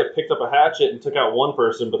Arya picked up a hatchet and took out one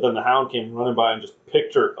person, but then the Hound came running by and just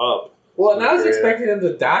picked her up. Well, and I was Yeah. expecting him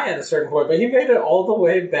to die at a certain point, but he made it all the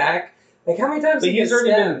way back. Like, how many times But did he he's get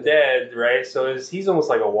already stabbed? been dead, right? So he's almost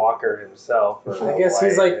like a walker himself. I guess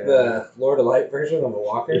he's like the Lord of Light version of a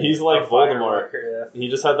walker. He's like Voldemort. He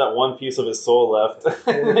just had that one piece of his soul left,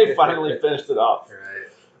 and they finally finished it off. Right.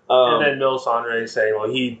 And then Melisandre saying, well,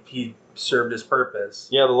 he served his purpose.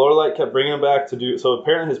 Yeah, the Lord of Light kept bringing him back to do. So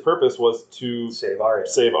apparently, his purpose was to Save Arya.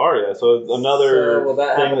 save Arya. So another So will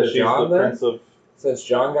that thing happen that to she's Jon the then? prince of. Since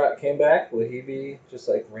John came back, will he be just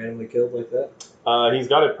like randomly killed like that? He's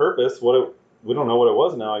got a purpose. We don't know what it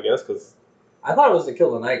was now, I guess, because I thought it was to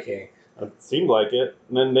kill the Night King. it seemed like it.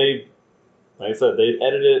 And then they, like I said, they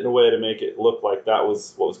edited it in a way to make it look like that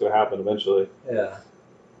was what was going to happen eventually. Yeah.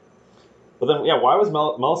 But then, yeah, why was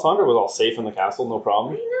Melisandre was all safe in the castle, no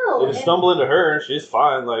problem. I know. They just stumble into her, she's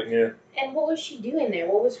fine. Like, Yeah. And what was she doing there?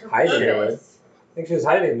 What was her Hiding. purpose? I think she was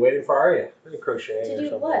hiding, waiting for Arya. Maybe crocheting To or do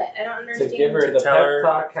something. what? I don't To understand. give her To the tell pep her-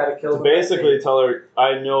 talk how to kill to the Night basically King. tell her,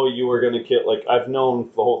 I know you were going to kill. Like, I've known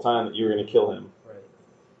the whole time that you were going to kill him. Right.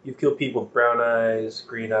 You've killed people with brown eyes,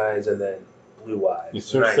 green eyes, and then blue eyes. You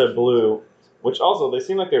soon said blue, which also they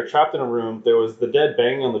seemed like they were trapped in a room. There was the dead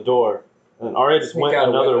banging on the door, and then Arya just Sneak went out a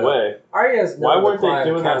another window. way. Arya's Why known to weren't they climb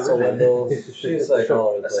doing that castle originally? windows. She's like all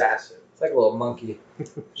over the place. Assassin. It's like a little monkey.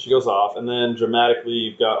 She goes off, and then dramatically,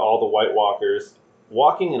 you've got all the White Walkers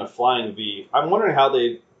walking in a flying V. I'm wondering how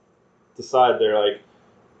they decide. They're like,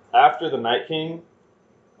 after the Night King,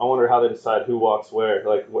 I wonder how they decide who walks where.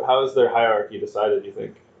 Like, how is their hierarchy decided, do you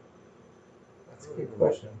think? That's a good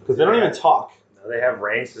question. Because they don't even talk. No, they have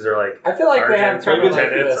ranks. Is there like I feel like they have kind Sergeant, of like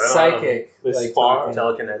maybe the lieutenants, I don't know. psychic. They like, spar.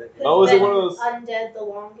 talking. telekinetic? Oh, is it Been one of those- undead the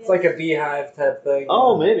longest? It's like a beehive type thing.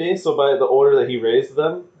 Oh, maybe. So by the order that he raised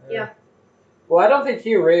them? Yeah. Well, I don't think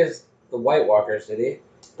he raised the White Walkers, did he?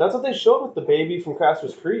 That's what they showed with the baby from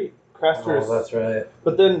Craster's Creek. Craster's... Oh, that's right.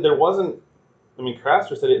 But then there wasn't... I mean,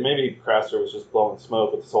 Craster said it. Maybe Craster was just blowing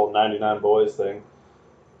smoke with this whole 99 boys thing.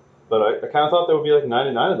 But I kind of thought there would be like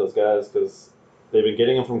 99 of those guys because they've been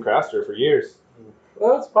getting them from Craster for years.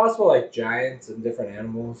 Well, it's possible like giants and different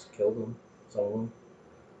animals killed them. Some of them.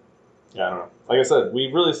 Yeah, I don't know. Like I said, we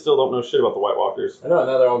really still don't know shit about the White Walkers. I know,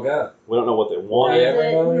 now they're all gone. We don't know what they Do you want. Yeah.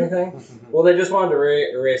 ever know anything? Well, they just wanted to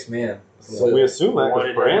erase man. So we assume that because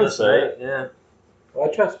Wanted Bran endless said night, it. Yeah. Well,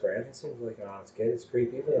 I trust Bran. He seems like an honest kid. He's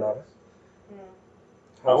creepy, but honest.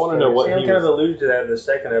 I wanna know what Sam he kind was- of alluded to that in the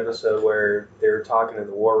second episode where they were talking in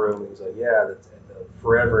the war room. And he's like, "Yeah, the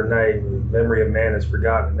forever night, the memory of man is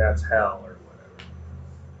forgotten, and that's hell or whatever.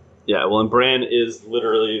 Yeah, well, and Bran is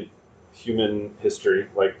literally human history,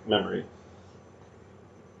 like memory.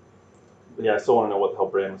 But yeah, I still want to know what the hell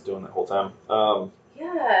Bran was doing that whole time.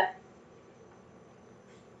 Yeah.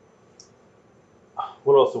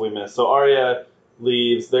 What else did we miss? So Arya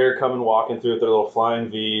leaves. They're coming walking through with their little flying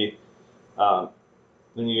V.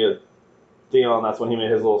 Then you get Theon. That's when he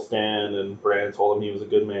made his little stand, and Bran told him he was a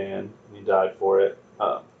good man, and he died for it.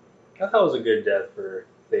 I thought it was a good death for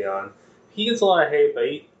Theon. He gets a lot of hate, but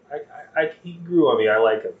he grew on me. I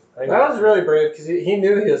like him. That was really brave because he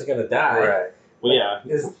knew he was going to die. Right. Well, yeah.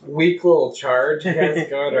 His weak little charge has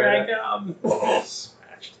going right now.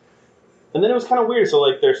 Smashed. And then it was kind of weird. So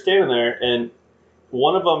like they're standing there, and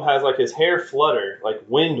one of them has like his hair flutter, like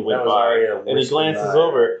wind went That was by, Arya and he whispering glances by.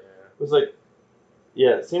 over. It Yeah. was like,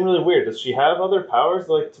 yeah, it seemed really weird. Does she have other powers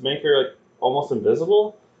like to make her like almost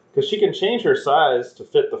invisible? Because she can change her size to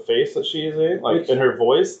fit the face that she's in, like, and her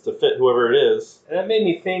voice to fit whoever it is. And that made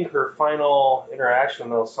me think her final interaction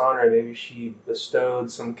with Melisandre, maybe she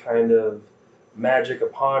bestowed some kind of magic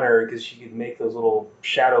upon her because she could make those little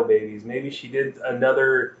shadow babies. Maybe she did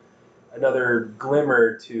another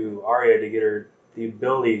glimmer to Arya to get her the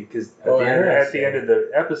ability, because at the end of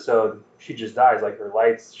the episode, she just dies. Like her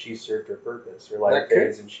lights, she served her purpose. Her light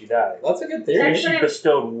fades and she dies. That's a good theory. Maybe she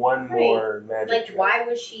bestowed one Right. more magic. Like, trick. why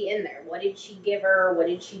was she in there? What did she give her? What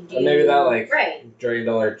did she do? And maybe that like right, drained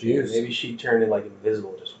all her juice. Maybe she turned in like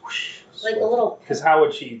invisible, just whoosh. like a little. Because how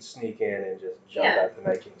would she sneak in and just jump Yeah. at the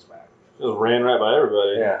Night King's back? It just ran right by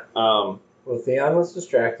everybody. Yeah. Well, Theon was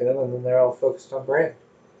distracting him, and then they're all focused on Bran.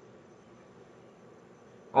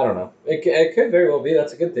 I don't know. It could very well be.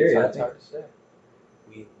 That's a good theory. I It's think. hard to say.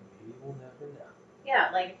 We will never know. Yeah,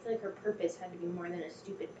 like I feel like her purpose had to be more than a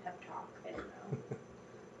stupid pep talk. I don't know.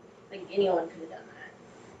 Like anyone could have done that.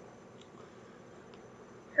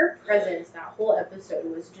 Her presence that whole episode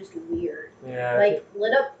was just weird. Yeah. Like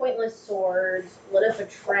lit up pointless swords, lit up a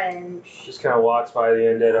trench. Just kind of walks by the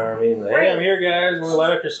undead army and like, hey, Right. I'm here, guys. Want to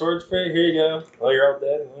light up your swords for you? Here you go. Oh, you're all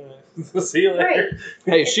dead. All right. See you later.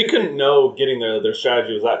 Hey, she couldn't know getting there that their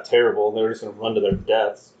strategy was that terrible, and they were just going to run to their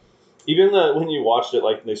deaths. Even when you watched it,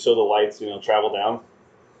 like they show the lights, travel down.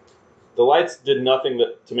 The lights did nothing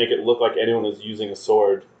to make it look like anyone was using a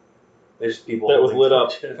sword. There's people That was holding lit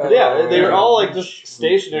up. torches. Yeah, they were all like just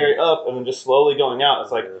stationary up and then just slowly going out.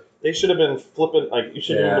 It's like they should have been flipping. Like you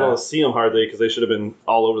shouldn't even been able to see them hardly because they should have been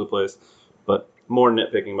all over the place. But more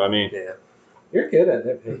nitpicking by me. Yeah. You're good at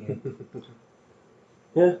nitpicking.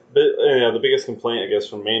 Yeah, but the biggest complaint I guess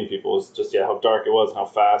from Maine people is just how dark it was and how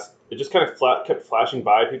fast it just kind of kept flashing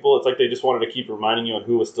by people. It's like they just wanted to keep reminding you on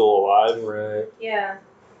who was still alive. Right. Yeah.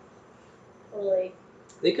 Totally.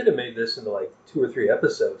 They could have made this into like 2 or 3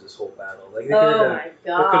 episodes. This whole battle. Like they could Oh have. my They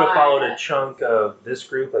god. could have followed a chunk of this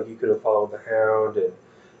group. Like you could have followed the Hound and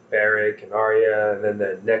Beric and Arya, and then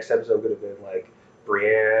the next episode could have been like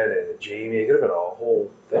Brienne and Jamie. It could have been a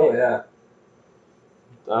whole thing. Oh yeah.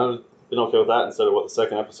 I've been okay with that instead of what the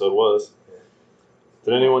second episode was. Yeah.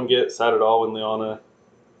 Did anyone get sad at all when Lyanna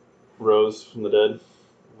rose from the dead?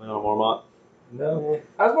 Lyanna Mormont? No.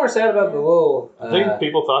 I was more sad about the little. I think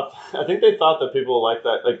they thought that people liked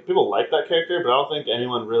that. Like people liked that character, but I don't think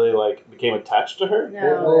anyone really became attached to her.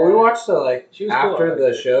 No. Well, we watched the She was cool, after I the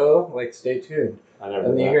liked it. show. Stay tuned. I never.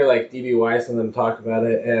 And did you that. hear DB Weiss and them talk about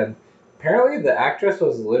it, and apparently the actress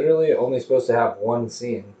was literally only supposed to have one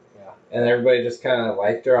scene. Yeah. And everybody just kind of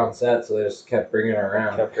liked her on set, so they just kept bringing her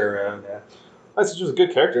around. Kept her around. Yeah. I said she was a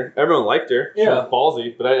good character. Everyone liked her. She Yeah. was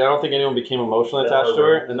ballsy, but I don't think anyone became emotionally No, attached to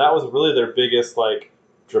her. right. And that was really their biggest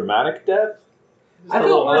dramatic death. I Just a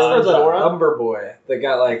felt little worse for the Jorah. Umber boy that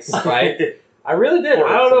got spiked. I really did. Poor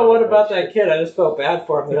I don't know son. what about that kid. I just felt bad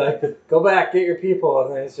for him. They're like, go back, get your people.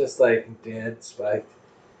 And then he's just dead, spiked.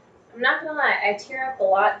 I'm not gonna lie, I tear up a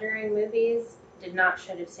lot during movies. Did not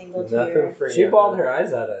shed a single Nothing tear. for She you. bawled her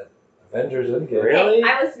eyes out at Avengers Endgame. Really? Hey,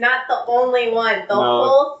 I was not the only one. The No.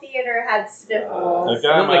 whole theater had sniffles. A guy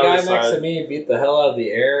on And then my the guy other next side- to me beat the hell out of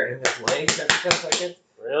the air in his legs every 10 seconds.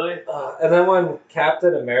 Really? And then when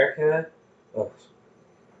Captain America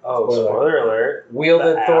Oh, Spoiler. spoiler alert.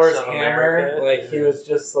 wielded The ass Thor's of hammer, America. he was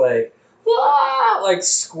just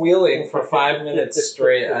squealing for 5 minutes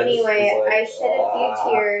straight. Anyway, I shed a "Ah."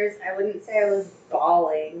 few tears. I wouldn't say I was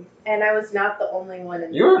bawling, and I was not the only one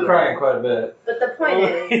in the You were theater. crying quite a bit. But the point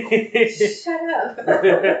is, shut up. I thought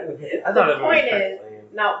it The was point kinda is, lame.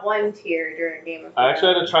 not one tear during Game of Thrones. I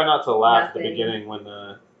actually had to try not to laugh at the Nothing. beginning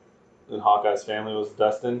when Hawkeye's family was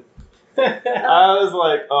destined. I was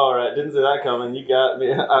like, all right, didn't see that coming. You got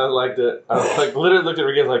me. I liked it. I was literally looked at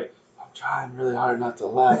Ricky. I was like, I'm trying really hard not to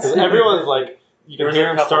laugh because everyone's you There can was hear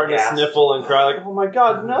a him couple starting to gasps. sniffle and cry like, "Oh my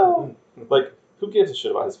God, no!" Like, who gives a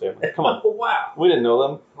shit about his family? Come on, Wow. we didn't know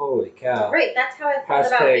them. Holy cow. Right, that's how I felt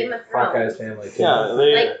about Game of Hawkeye's Thrones. family. Too. Yeah,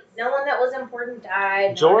 they. Like, no one that was important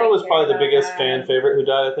died. Jorah no one was I probably the cared biggest about fan died. favorite who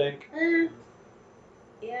died. I think.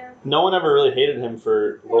 Yeah. No one ever really hated him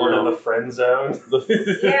for Lord of the Friend Zone.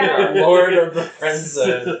 Yeah. Lord of the Friend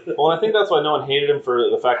Zone. Well, I think that's why no one hated him for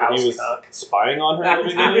the fact that he was Housecock. spying on her at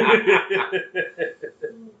the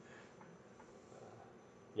beginning.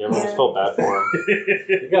 Yeah, everyone just felt bad for him.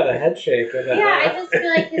 You got a head shake. Yeah, I just feel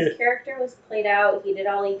like his character was played out. He did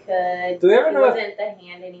all he could. Do they ever he know if- wasn't the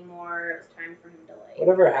hand anymore. It was time for him to like.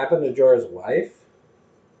 Whatever happened to Jorah's wife?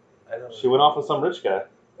 I don't know. She went off with some rich guy.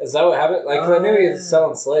 Is that what happened? Like, 'cause I knew he was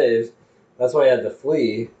selling slaves. That's why he had to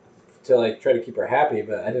flee to like try to keep her happy.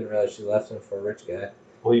 But I didn't realize she left him for a rich guy.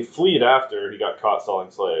 Well, he fled after he got caught selling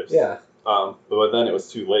slaves. Yeah. But then it was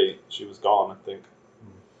too late. She was gone, I think.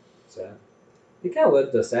 Sad. He kind of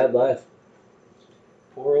lived a sad life.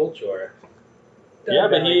 Poor old Jorah. Yeah,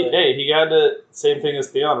 but he had to, same thing as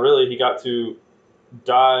Theon, really. He got to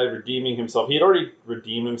die redeeming himself. He had already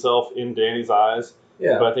redeemed himself in Dany's eyes,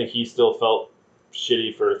 Yeah. but I think he still felt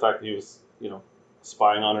shitty for the fact that he was,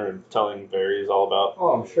 spying on her and telling Varys all about. Oh,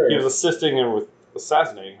 I'm sure. He was assisting her with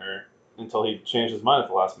assassinating her until he changed his mind at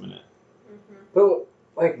the last minute. But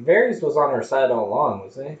like Varys was on her side all along,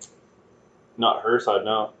 wasn't he? Not her side,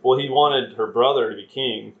 no. Well, he wanted her brother to be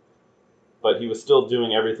king, but he was still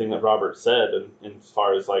doing everything that Robert said, and as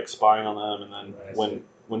far as like spying on them. And then I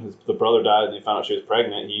when the brother died and they found out she was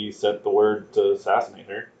pregnant, he sent the word to assassinate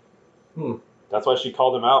her. That's why she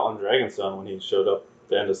called him out on Dragonstone when he showed up at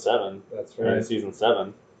the end of 7. That's In right. season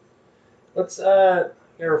 7. Let's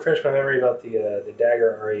refresh my memory about the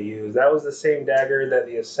dagger Arya used. That was the same dagger that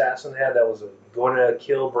the assassin had that was going to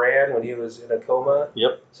kill Bran when he was in a coma.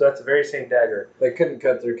 Yep. So that's the very same dagger. They couldn't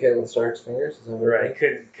cut through Catelyn Stark's fingers. Is that what Right.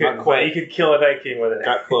 Couldn't Not quite. You could kill a Night King with it.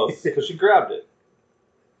 Got close because she grabbed it.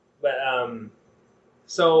 But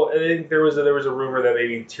so I think there was a rumor that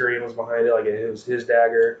maybe Tyrion was behind it, like it was his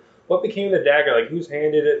dagger. What became of the dagger? Like whose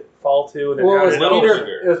hand did it fall to? And then Well, how it was, did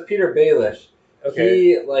Littlefinger. it was Peter Baelish. Okay.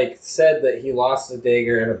 He like said that he lost the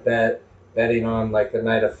dagger in a betting on like the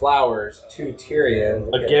Knight of Flowers to Tyrion.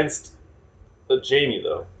 Okay. Against Jaime,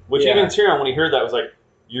 though. Which Yeah. even Tyrion, when he heard that, was like,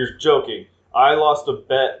 "You're joking. I lost a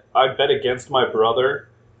bet. I bet against my brother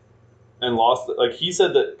and lost." Like, he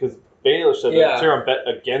said that, because Baelish said Yeah. that Tyrion bet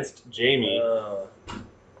against Jaime. Oh.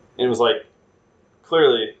 And it was like,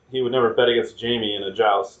 clearly, he would never bet against Jaime in a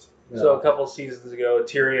joust. So a couple seasons ago,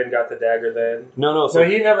 Tyrion got the dagger then. No. So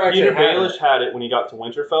he never actually Peter had Baelish it. had it when he got to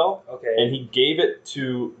Winterfell, Okay. and he gave it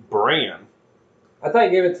to Bran. I thought he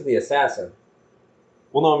gave it to the assassin.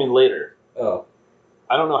 Well, no, I mean later. Oh,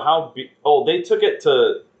 I don't know how. They took it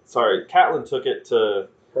to. Sorry, Catelyn took it to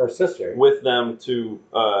her sister. with them to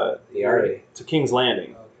The Artie. to King's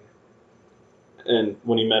Landing, and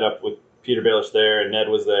when he met up with Peter Baelish there, and Ned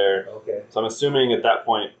was there. Okay. So I'm assuming at that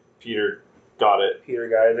point Peter got it, Peter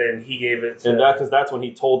got it. Then he gave it to. and because that's when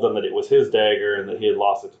he told them that it was his dagger and that he had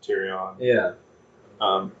lost it to Tyrion. Yeah.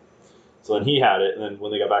 So then he had it, and then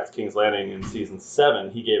when they got back to King's Landing in season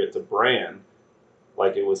 7, he gave it to Bran,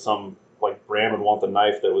 like it was like Bran would want the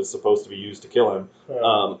knife that was supposed to be used to kill him,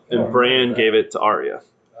 and Bran gave it to Arya.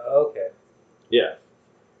 Okay. Yeah,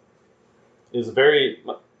 it was very.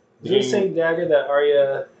 Is it the same dagger that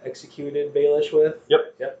Arya executed Baelish with?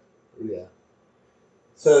 Yep. Yeah.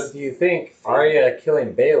 So do you think Arya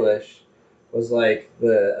killing Baelish was like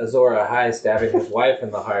the Azor Ahai stabbing his wife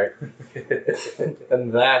in the heart,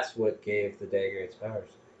 and that's what gave the dagger its powers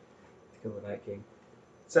to kill the Night King?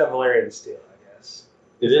 It's that Valyrian steel, I guess.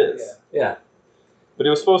 It is. Yeah. But it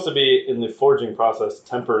was supposed to be in the forging process,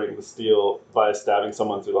 tempering the steel by stabbing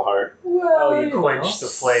someone through the heart. Well, You quench the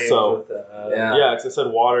flames So- with the. Yeah. Yeah, because it said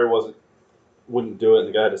water wouldn't do it, and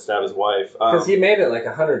the guy had to stab his wife. Because he made it like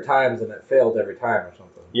 100 times and it failed every time or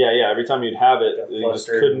something. Yeah. Every time you'd have it, Got you just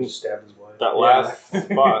flustered and couldn't. stabbed his wife. That last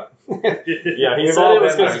spot. Yeah, he We've said all it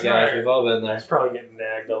was been because there, guys. We've all been there. He's probably getting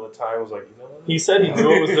nagged all the time. I was like, you know what? he said he knew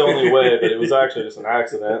it was the only way, but it was actually just an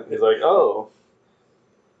accident. He's like, oh.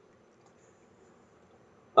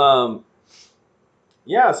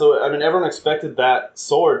 Yeah, so I mean, everyone expected that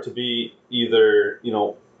sword to be either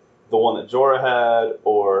the one that Jorah had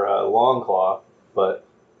or Longclaw, but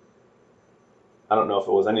I don't know if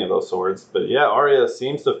it was any of those swords. But yeah, Arya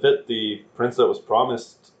seems to fit the prince that was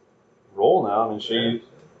promised role now. I mean, she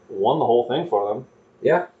won the whole thing for them.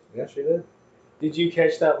 Yeah, she did. Did you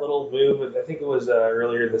catch that little move? I think it was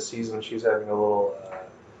earlier this season. She was having a little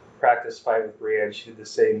practice fight with Brienne, she did the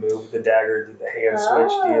same move. The dagger did the hand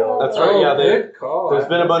switch deal. That's right, yeah, good call. There's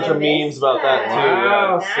been a bunch of I memes about that too.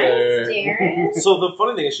 Wow. Nice, sir. Darren. So the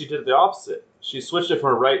funny thing is, she did the opposite. She switched it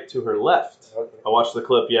from her right to her left. Okay. I watched the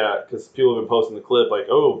clip, because people have been posting the clip, like,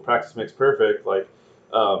 oh, practice makes perfect, like,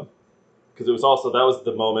 because it was also, that was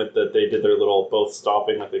the moment that they did their little both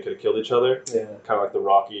stopping, like they could have killed each other, Yeah. kind of like the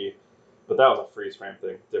Rocky, but that was a freeze frame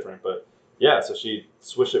thing, different, but yeah, so she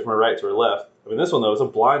switched it from her right to her left. I mean, this one, though, was a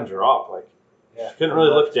blind drop, like, Yeah. she couldn't really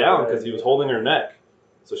look Left to down right, because he was yeah. holding her neck,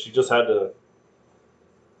 so she just had to,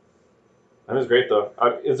 that was great, though.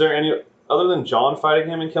 Is there any, other than Jon fighting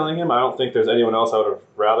him and killing him, I don't think there's anyone else I would have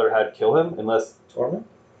rather had kill him, unless Torment?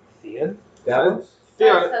 Theon? Davos?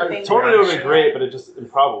 yeah, That's the big Torment would have one. been great, but it's just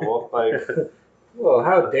improbable. Like, Whoa,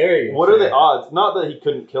 how dare you? what are the sir. odds? Not that he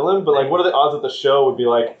couldn't kill him, but like, what are the odds that the show would be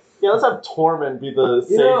like, yeah, let's have Torment be the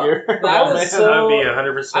You know, savior? that Oh, was man. so- That'd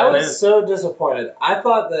be 100%. I was so disappointed. I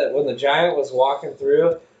thought that when the giant was walking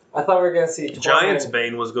through, I thought we were going to see Torment. Giant's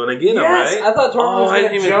Bane was going to get him, Yes, right? I thought Torment Oh, was I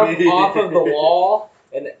going to didn't jump even- off of the wall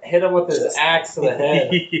and hit him with his axe to the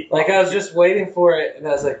head. Like, I was just waiting for it, and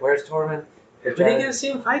I was like, where's Torment? But you didn't get to see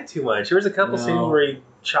him fight too much. There was a couple No. scenes where he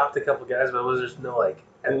chopped a couple guys, but it was just no, like,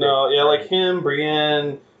 epic No, yeah, like fight. him,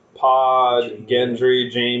 Brienne, Pod, Jaime.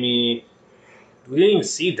 Gendry, Jamie. We didn't even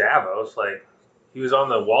see Davos. Like, he was on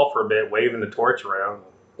the wall for a bit, waving the torch around.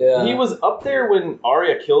 Yeah. He was up there when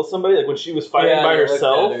Arya kills somebody, like when she was fighting Yeah, by I looked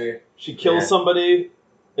herself. at her. She kills Yeah. somebody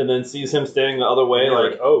and then sees him standing the other way, And you're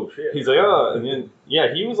like, oh shit. he's like, oh, and then,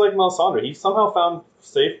 yeah, he was like Melisandre. He somehow found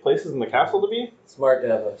safe places in the castle to be. Smart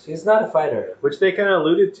Davos. He's not a fighter. Which they kind of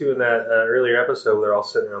alluded to in that earlier episode where they're all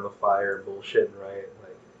sitting around the fire bullshitting, right?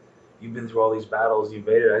 Like, you've been through all these battles, you've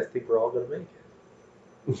made it, I think we're all going to make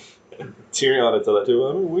it. Tyrion had said that too.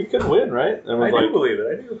 I mean, we could win, right? And I was do like, believe it,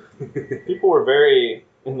 I do. people were very,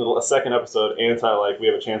 in the second episode, anti, like, we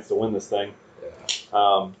have a chance to win this thing.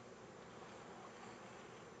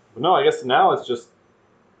 But no, I guess now it's just,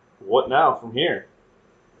 what now from here?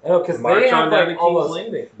 I know, because March they on have down to like King's almost.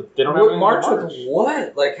 Landing. But they don't have What, any march march. with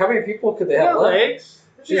what? Like, how many people could they They have got left? legs.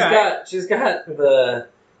 She's got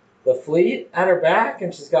the fleet at her back,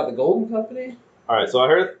 and she's got the Golden Company. All right, so I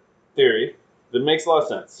heard a theory that makes a lot of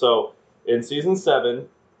sense. So in season 7,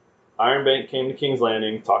 Iron Bank came to King's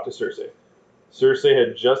Landing, talked to Cersei. Cersei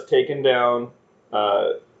had just taken down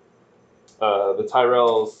the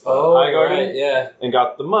Tyrells' High Garden right, yeah. and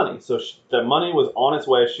got the money. So the money was on its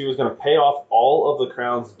way. She was going to pay off all of the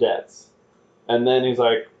crown's debts. And then he's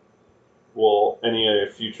like, well, any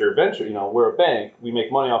future venture, we're a bank. We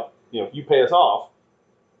make money off, if you pay us off,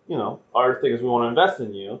 our thing is we want to invest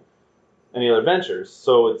in you. Any other ventures.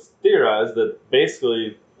 So it's theorized that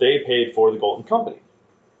basically they paid for the Golden Company.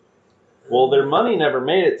 Well, their money never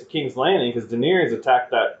made it to King's Landing because Daenerys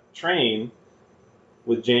attacked that train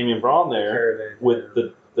with Jaime and Bronn there Caravan, with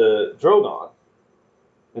the Drogon.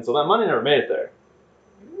 And so that money never made it there.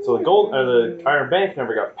 So the Iron Bank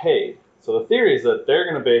never got paid. So the theory is that they're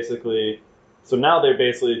going to basically, so now they're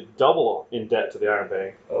basically double in debt to the Iron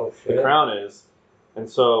Bank. Oh shit. The Crown is, and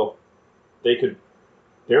so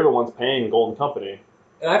they're the ones paying the Golden Company.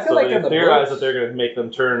 And I feel So like they in the theorize books, that they're going to make them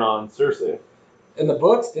turn on Cersei. in the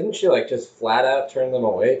books, didn't she like just flat out turn them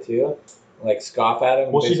away too? Like scoff at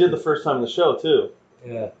him. Well, she did the first time in the show too.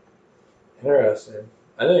 Yeah. Interesting.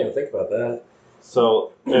 I didn't even think about that.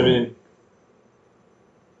 So I mean,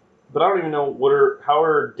 but I don't even know how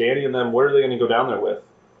are Dany and them? What are they going to go down there with?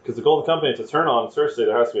 Because the Golden Company to turn on Cersei,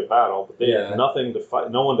 there has to be a battle, but they have nothing to fight.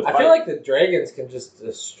 No one to fight. I feel like the dragons can just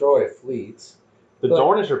destroy fleets. the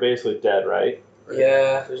Dornish are basically dead, right?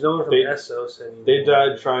 Yeah. There's no one from They- Essos anymore. They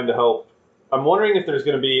died trying to help. I'm wondering if there's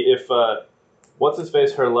going to be what's his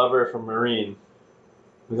face, her lover from Marine.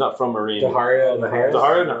 He's not from Marine. Dahario Naharis.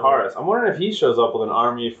 Dahario Naharis. I'm wondering if he shows up with an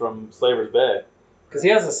army from Slaver's Bay. Because he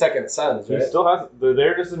has a second son, He right? still has.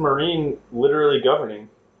 They're just in Marine, literally governing.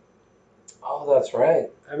 Oh, that's right.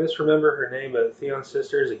 I misremember her name, but Theon's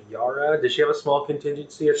sister is Yara. Does she have a small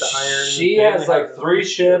contingency at the Iron? She They has only like have 3 3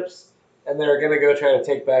 ships, and they're going to go try to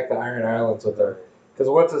take back the Iron Islands with her. Because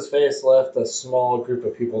what's his face left a small group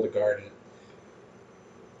of people to guard it.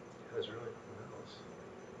 That's really nothing else.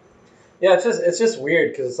 Yeah, it's just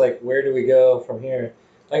weird because it's like, where do we go from here?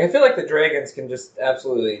 Like, I feel like the dragons can just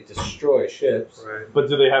absolutely destroy ships. Right. But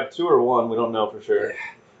do they have 2 or 1? We don't know for sure.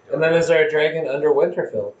 And then is there a dragon under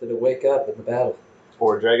Winterfell? Did it wake up in the battle?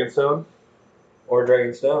 Or Dragonstone. Or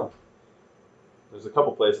Dragonstone? There's a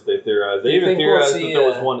couple places they theorize. Do They you even think we'll theorized see, that there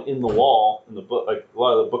was uh, one in the wall in the book. Like a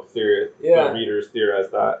lot of the book theory readers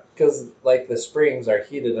theorized that. Because, like, the springs are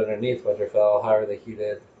heated underneath Winterfell. How are they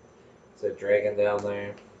heated? There's a dragon down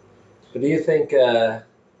there. But do you think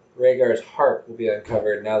Rhaegar's harp will be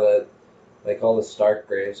uncovered now that like all the Stark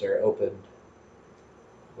graves are opened.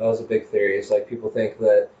 That was a big theory. It's like people think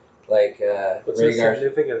that like What's the Rhaegar.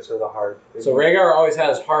 significance of the harp? So Rhaegar always had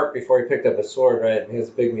his harp before he picked up his sword, right? And he was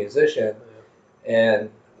a big musician. And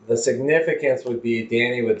the significance would be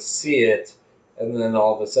Dany would see it and then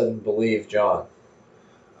all of a sudden believe Jon.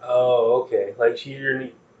 Oh, okay. Like you're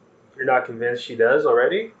not convinced she does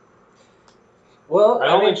already? Well, I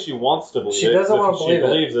don't think she wants to believe she it. doesn't want If to she believe it.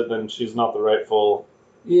 believes it, then she's not the rightful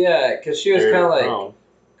Yeah, because she was heir kind to of the like, throne.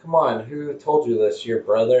 come on, who told you this? Your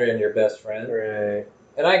brother and your best friend? Right.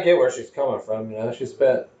 And I get where she's coming from, you know. She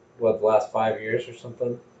spent, the last 5 years or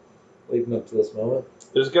something leading up to this moment.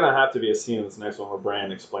 There's gonna have to be a scene in this next one where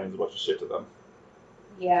Bran explains a bunch of shit to them.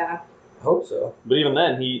 Yeah. I hope so. But even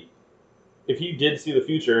then, if he did see the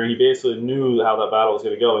future, he basically knew how that battle was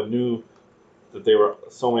going to go and knew that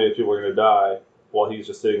so many people were going to die while he's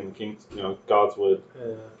just sitting in the King's, Godswood.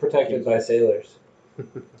 Yeah. Protected by sailors.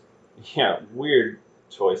 Yeah, weird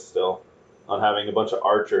choice still on having a bunch of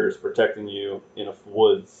archers protecting you in a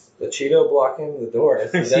woods. The Cheeto blocking the door.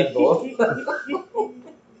 It's the deadbolt.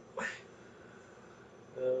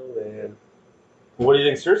 Oh, man. What do you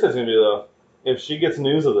think Cersei's going to do, though? If she gets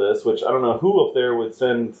news of this, which I don't know who up there would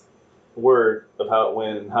send word of how it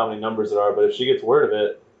went and how many numbers there are, but if she gets word of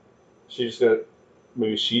it,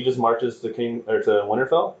 maybe she just marches to to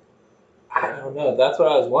Winterfell? I don't know. That's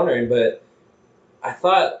what I was wondering, but I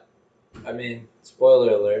thought,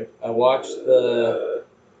 spoiler alert, I watched that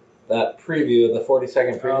preview, the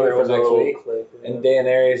 40-second preview for next week, and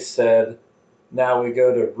Daenerys said, now we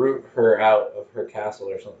go to root her out of her castle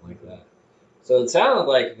or something like that. So it sounded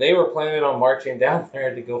like they were planning on marching down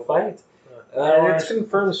there to go fight. And it's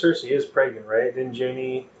confirmed Cersei is pregnant, right? Didn't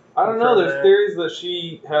Jaime... I don't know. There's theories that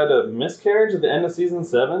she had a miscarriage at the end of season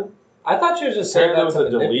 7. I thought she was just saying that to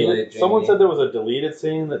manipulate Jaime. Someone said there was a deleted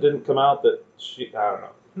scene that didn't come out that she... I don't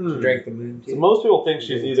know. She drank the moon tea. So most people think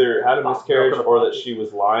she's either had a miscarriage or that she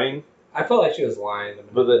was lying. I felt like she was lying.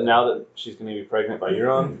 But that now that she's going to be pregnant by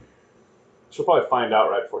Euron, she'll probably find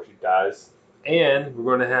out right before she dies. And we're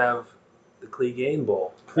going to have the Clegane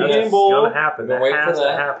Bowl. Clegane Bowl. That's going to happen. That has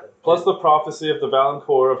to happen. Plus the prophecy of the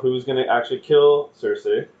Valancourt of who's going to actually kill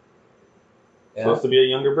Cersei. Yeah. Supposed to be a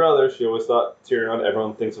younger brother. She always thought Tyrion.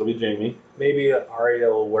 Everyone thinks it'll be Jaime. Maybe Arya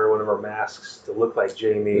will wear one of her masks to look like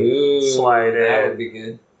Jaime. Ooh, slide in. That would be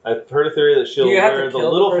good. I've heard a theory that she'll wear the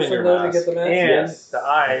Littlefinger mask. To get the mask? And Yes. the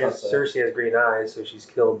eyes, Cersei has green eyes, so she's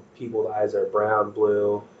killed people. The eyes are brown,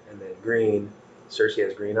 blue, and then green. Cersei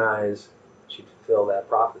has green eyes. She'd fulfill that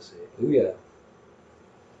prophecy. Ooh, yeah.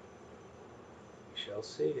 We shall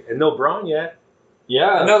see. And no Bronn yet.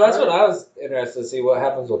 Yeah. No, that's what I was interested to see what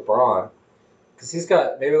happens with Bronn. Because he's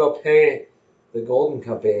got, maybe they'll pay the Golden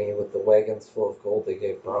Company with the wagons full of gold they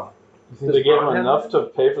gave Bronn. You think they gave him enough to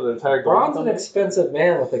pay for the entire gold? Bronn's an expensive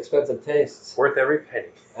man with expensive tastes. Worth every penny.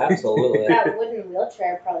 Absolutely. That wooden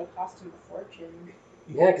wheelchair probably cost him a fortune.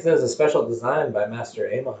 Yeah, because it was a special design by Master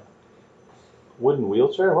Aemon. Wooden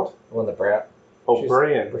wheelchair? What? When the Brat. Oh,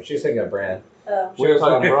 Bran. She's thinking of Bran. Oh. She was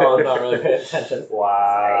on Braun, not really paying attention.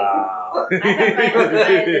 Wow. I have my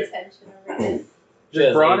undivided attention over this.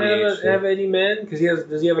 Does Bronn have any men? Because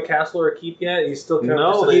does he have a castle or a keep yet? He's still kind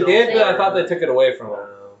No, of He did, but I thought they took it away from him.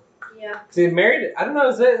 Yeah. Because he married, I don't know,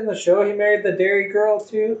 is it in the show he married the dairy girl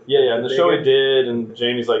too? Yeah. In the show he did, and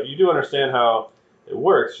Jamie's like, you do understand how it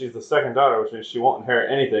works. She's the second daughter, which means she won't inherit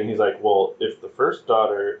anything. He's like, well, if the first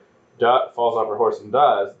daughter falls off her horse and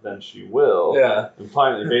dies, then she will. Yeah.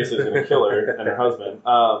 Implying that he basically is going to kill her and her husband.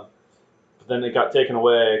 But then it got taken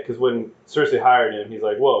away, because when Cersei hired him, he's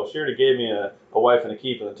like, whoa, she already gave me a wife and a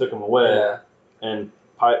keep, and then took him away. Yeah. And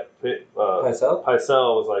Pycelle?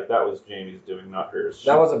 Pycelle was like, that was Jamie's doing, not hers.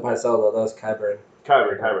 That wasn't Pycelle though, that was Qyburn.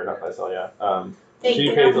 Kyber, not Pycelle, yeah. Hey, She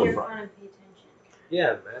get pays off up your front. phone and pay attention.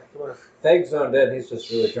 Yeah, man. Come on. Theg zoned in, he's just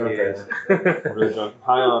really drunk right now. Really drunk.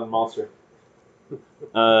 High on Monster.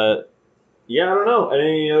 Yeah, I don't know.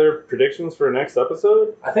 Any other predictions for next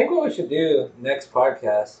episode? I think what we should do next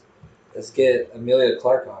podcast is get Amelia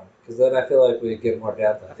Clark on, because then I feel like we get more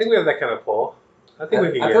depth. I think we have that kind of pull. I think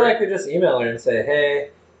we can I get feel it. like we just email her and say, hey,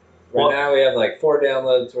 now we have like 4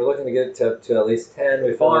 downloads. We're looking to get to at least 10. We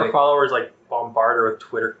If feel all our like followers like bombard her with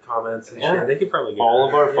Twitter comments and Yeah. shit, they could probably get All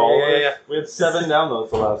of our followers? Yeah. We had 7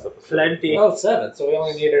 downloads the last episode. Plenty. 7, so we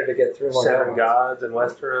only need her to get 3 more 7 downloads. gods in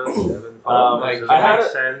Westeros. 7 Oh followers. my Does God. that I make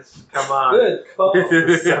had sense? Come on. Good call.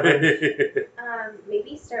 7.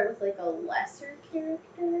 Maybe start with like a lesser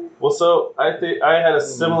character. Well, so I had a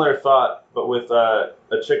similar thought, but with a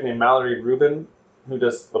chick named Mallory Rubin, who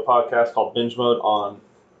does a podcast called Binge Mode on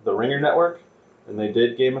the Ringer Network, and they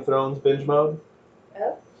did Game of Thrones Binge Mode.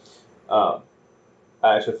 Oh.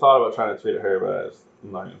 I actually thought about trying to tweet at her, but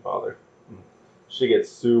I'm not going to bother. She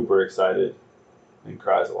gets super excited and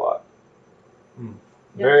cries a lot. No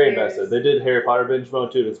Very tears. invested. They did Harry Potter binge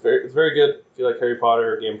mode too. It's very good. If you like Harry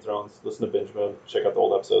Potter or Game of Thrones, listen to binge mode. Check out the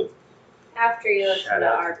old episodes. After you listen Shout to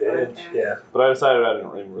out our to Binge. podcast. Yeah. But I decided I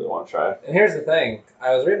didn't really want to try. And here's the thing.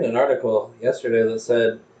 I was reading an article yesterday that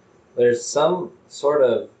said there's some sort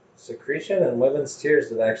of secretion in women's tears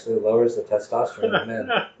that actually lowers the testosterone in men.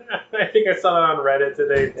 I think I saw that on Reddit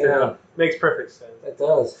today too. Yeah. Makes perfect sense. It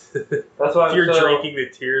does. That's If why you're drinking the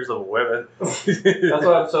tears of women. That's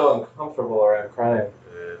why I'm so uncomfortable or I'm crying.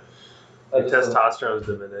 Your testosterone is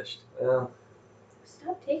diminished. Yeah.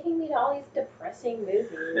 Stop taking me to all these depressing movies.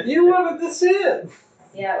 You wanted to see it.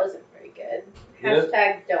 Yeah, it wasn't very good. Yeah.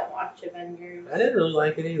 Hashtag don't watch Avengers. I didn't really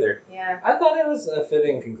like it either. Yeah. I thought it was a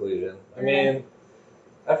fitting conclusion. I mean,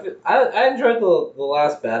 I enjoyed the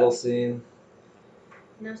last battle scene.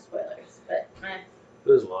 No spoilers, but It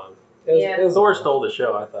was long. It was Thor stole the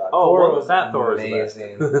show, I thought. Oh, Thor well, was that Thor was the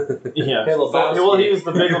amazing. best. Yeah. Hey, Lebowski. Well, he was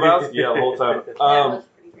the big Lebowski the whole time. that was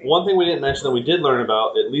pretty great. One thing we didn't mention that we did learn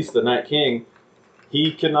about, at least the Night King,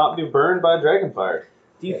 he cannot be burned by dragon fire.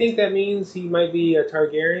 Do you think that means he might be a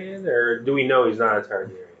Targaryen, or do we know he's not a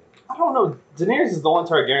Targaryen? I don't know. Daenerys is the one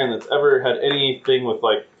Targaryen that's ever had anything with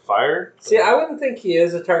like fire. See, I wouldn't think he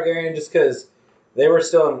is a Targaryen just because they were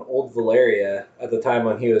still in Old Valyria at the time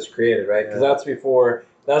when he was created, right? Because that's before.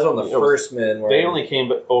 That was when the first men were. They only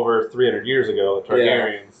came over 300 years ago. The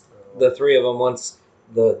Targaryens. The three of them once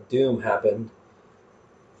the Doom happened.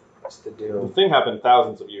 What's the The deal? thing happened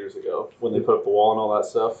thousands of years ago when they put up the wall and all that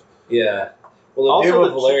stuff. Yeah. Well, the Also Doom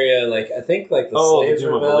of the Valyria, like I think, like the The slaves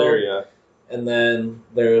Doom of rebelled, Valyria. and then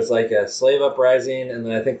there was like a slave uprising, and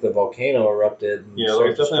then I think the volcano erupted. And Yeah, there started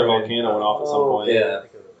was definitely a destroying- volcano went off at some point. Yeah.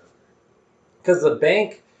 Because the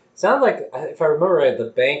bank sounded like, if I remember right, the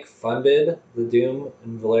bank funded the Doom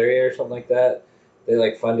in Valyria or something like that. They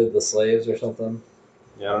like funded the slaves or something.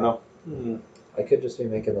 Yeah, I don't know. I could just be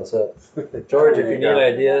making this up. George, if you need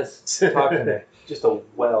ideas, talk to me. Just a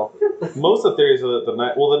well. Most of the theories are that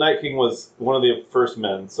the Night King was one of the first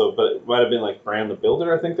men. So, but it might have been like Bran the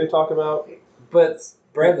Builder. I think they talk about. But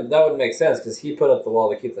Brandon, that would make sense because he put up the wall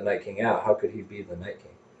to keep the Night King out. How could he be the Night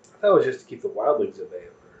King? That was just to keep the wildlings at bay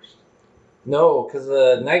at first. No, because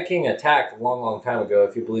the Night King attacked a long, long time ago.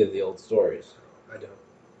 If you believe the old stories. I don't.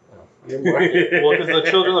 You're more. Well, because the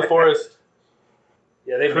Children of the Forest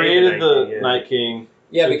Yeah, they created made the King, Night King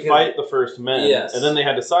Yeah, to because fight the first men, Yes. and then they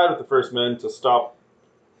had to side with the first men to stop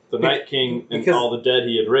the Night King and because all the dead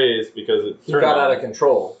he had raised because it he turned got on out of him.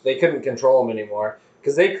 control. They couldn't control him anymore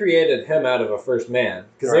because they created him out of a first man.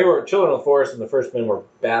 Because they were children of the forest, and the first men were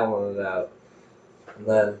battling it out. And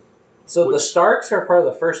then, so the Which- Starks are part of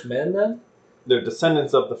the first men. Then, They're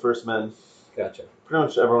descendants of the first men. gotcha. Pretty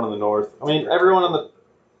much everyone in the north. I mean, everyone on the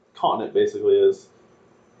continent basically is.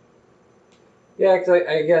 Yeah, because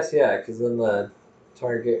I guess because then the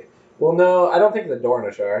Target. Well, no, I don't think the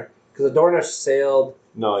Dornish are because the Dornish sailed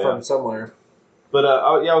No, yeah. from somewhere. But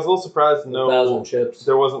I was a little surprised to 1,000 know ships.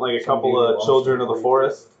 there wasn't like a Some couple dude of lost children in of the 42.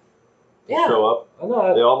 forest to Yeah, show up. I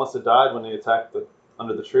know. They all must have died when they attacked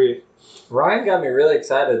under the tree. Ryan got me really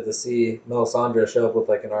excited to see Melisandre show up with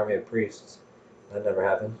like an army of priests. That never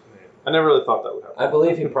happened. I never really thought that would happen. I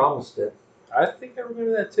believe he promised it. I think I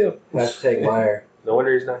remember that too. Hashtag Meyer. No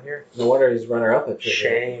wonder he's not here. No wonder he's runner up at trivia.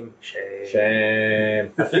 Shame.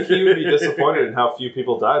 Shame. I think he would be disappointed in how few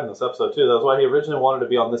people died in this episode too. That was why he originally wanted to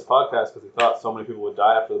be on this podcast because he thought so many people would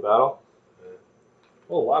die after the battle.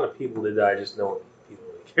 Well, a lot of people did die, just no one people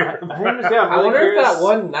really care. I understand. I'm I really wonder curious. if that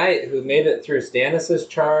one knight who made it through Stannis'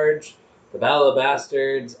 charge, the Battle of the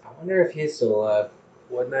Bastards, I wonder if he's still alive.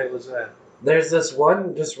 What night was that? There's this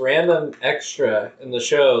one just random extra in the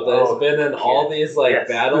show that has been in all these like Yes.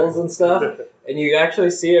 battles and stuff, and you actually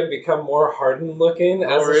see him become more hardened looking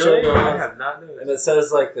as the show goes I on. have not noticed. And it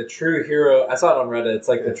says like the true hero. I saw it on Reddit. It's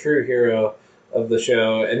like the true hero of the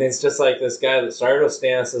show, and it's just like this guy that started with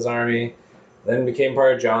Stannis' army, then became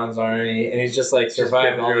part of Jon's army, and he's just like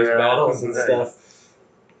survived been all these through it all. battles and Nice. stuff.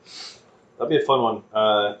 That'd be a fun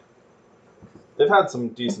one. They've had some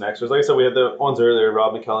decent extras. Like I said, we had the ones earlier,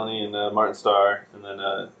 Rob McElhenney and Martin Starr, and then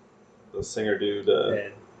the singer dude,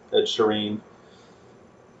 Ed Sheeran.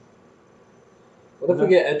 What if we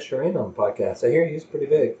get Ed Sheeran on the podcast? I hear he's pretty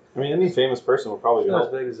big. I mean, any famous person would probably It's be not as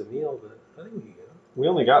helpful. big as Emil, but I think we can go. We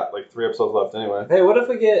only got like 3 episodes left anyway. Hey, what if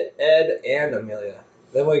we get Ed and Amelia?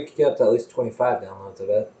 Then we could get up to at least 25 downloads of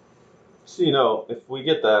it. So you know, if we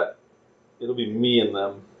get that, it'll be me and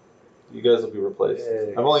them. You guys will be replaced.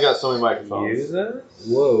 I've only got so many microphones. Use us?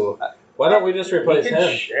 Whoa. Why don't we just replace we can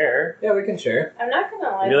him? share. Yeah, we can share. I'm not gonna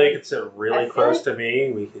lie. Amelia could sit I really feel close like- to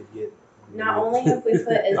me. We could get Not only have we put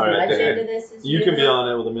as All right, much Dan. into this as You can be do, on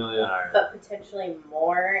it with Amelia. Alright. but potentially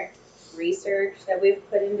more research that we've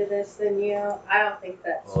put into this than you. I don't think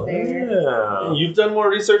that's fair. Yeah. You've done more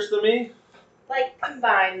research than me? Like,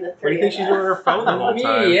 combine the What do three you think of she's us. doing on her phone the whole Me,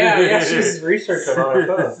 time? yeah, she's researching on her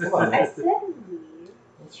phone. Come on, I said we.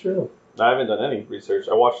 that's true. I haven't done any research.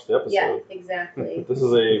 I watched the episode. Yeah, exactly. This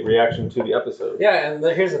is a reaction to the episode. Yeah, and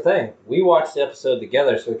here's the thing: we watch the episode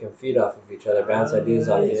together, so we can feed off of each other, bounce ideas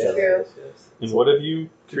off each It's other. true. And what have you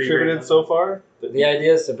contributed so far? The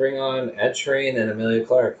idea is to bring on Ed Sheeran and Amelia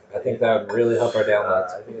Clark. I think that would really help our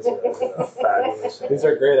downloads. I think it's a fabulous. These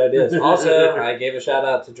are great ideas. Also, I gave a shout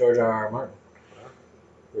out to George R.R. Martin.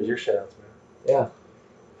 Where's your shout outs,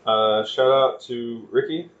 man? Shout out to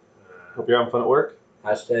Ricky. Hope you're having fun at work.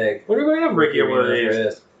 Hashtag. When are we going to have Ricky on one of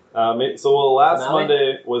these? Last Finale?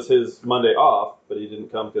 Monday was his Monday off, but he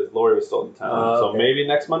didn't come because Lori was still in town. Oh, So okay. maybe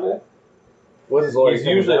next Monday. When's Lori He's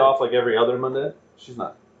coming usually back? off like every other Monday. She's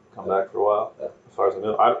not come back for a while, Yeah. as far as I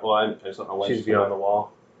know. I just don't know when She's beyond the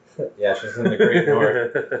wall. Yeah, she's in the Great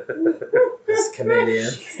North. This Canadian.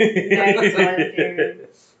 Next one, Jeremy.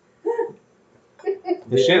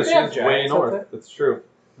 Yeah, she is. They have She's way giants up north. there? It's true.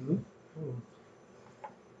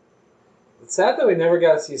 It's sad that we never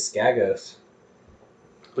got to see Skagos.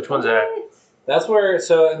 Which one's that? What? That's where,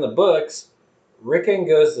 so in the books, Rickon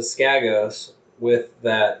goes to Skagos with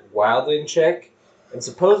that wildling chick, and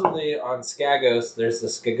supposedly on Skagos, there's the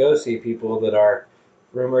Skagosi people that are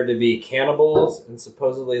rumored to be cannibals, and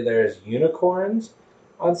supposedly there's unicorns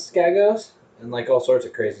on Skagos, and like all sorts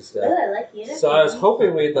of crazy stuff. Oh, I like unicorns. So I was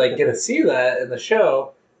hoping we'd like get to see that in the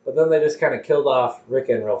show, but then they just kind of killed off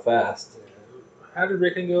Rickon real fast. How did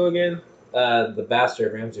Rickon go again? The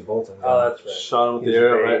bastard Ramsay Bolton. Oh, that's right. Shot him with the He's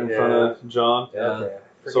arrow great, right in front of John. Yeah. Okay.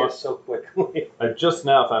 I So- forget so quickly. I just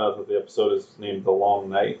now found out that the episode is named The Long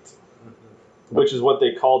Night, which is what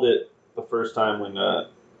they called it the first time when the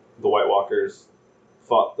White Walkers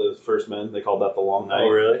fought the First Men. They called that The Long Night. Oh,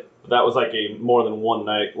 really? That was like a more than one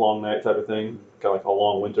night, long night type of thing, kind of like a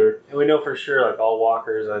long winter. And we know for sure, like, all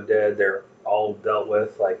walkers, undead, they're all dealt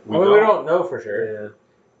with. Like, I mean, we don't know for sure. Yeah.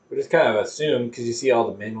 We just kind of assume because you see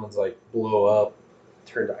all the main ones like blow up.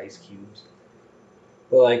 Turned to ice cubes.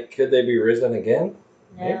 But like, could they be risen again?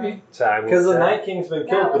 No. Maybe. Time will Because the tell. Night King's been That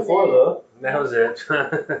killed was before it. though. That was it.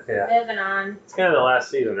 Yeah. Moving on. It's kind of the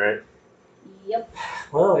last season, right? Yep.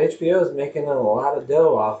 Well, HBO is making a lot of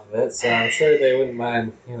dough off of it, so I'm sure they wouldn't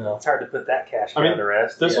mind, you know. It's hard to put that cash I mean, down to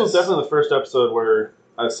rest. This was Yes. definitely the first episode where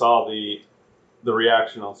I saw the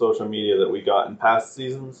reaction on social media that we got in past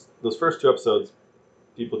seasons. Those first two episodes,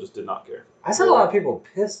 people just did not care. I saw a lot of people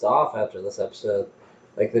pissed off after this episode.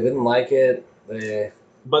 Like, they didn't like it.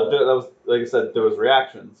 But that was, like I said, there was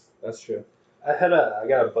reactions. That's true. I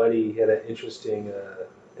got a buddy. He had an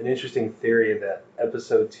interesting theory that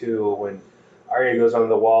episode 2 when Arya goes on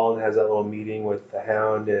the wall and has that little meeting with the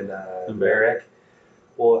Hound and Beric.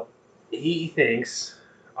 Well, he thinks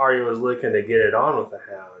Arya was looking to get it on with the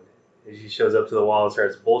Hound. And she shows up to the wall and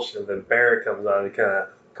starts bullshitting. And then Beric comes on and kind of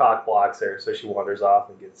cock blocks her, so she wanders off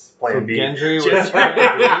and gets Plan So B. Gendry She was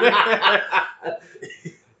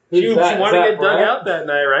Who's that? wanted Is to that get dug Bran? out that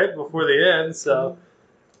night, right before the end. So,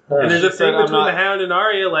 and there's She a said, thing "I'm between not-" the Hound and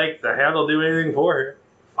Arya, like the Hound will do anything for her.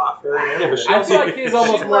 Fuck her. Yeah, but she I also- feel like he's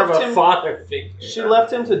almost she more of left a him- father figure. She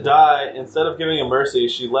left him to die instead of giving him mercy.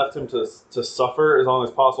 She left him to suffer as long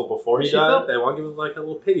as possible before he She felt died. that. Won't give him like a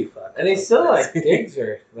little pity fuck. And he still, like, digs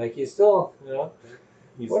her. Like, he's still, you know.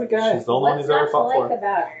 What a guy. She's the only one What's he's ever not to fought like for.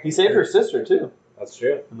 about her? He saved her sister too That's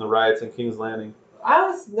true. in the riots in King's Landing. I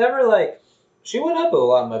was never like, she went up a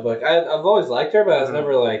lot in my book. I've always liked her, but I was Mhm.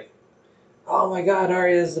 never like, oh my god,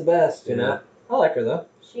 Arya is the best, you Yeah. know? I like her though.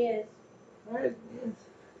 She is. Alright,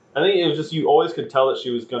 I think it was just you always could tell that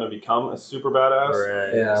she was going to become a super badass.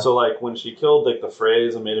 Right. yeah. So like when she killed like the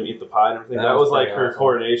Freys and made him eat the pie and everything, That that was was like pretty her awesome.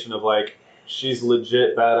 coronation of like she's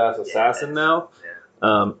legit badass assassin now.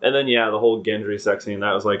 And then the whole Gendry sex scene,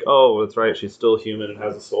 that was like, oh, that's right, she's still human and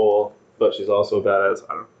has a soul, but she's also a badass.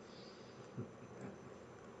 I don't know.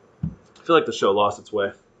 I feel like the show lost its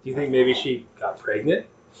way. Do you think maybe she got pregnant?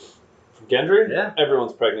 Gendry? Yeah.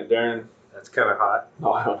 Everyone's pregnant, Darren. That's kind of hot.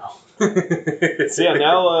 No, I don't know. So yeah,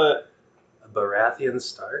 now a Baratheon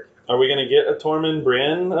Stark. are we gonna get a Tormund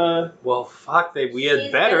Bran? Well, fuck, we had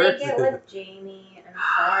She's better. gonna get with Jamie.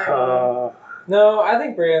 I'm sorry. No, I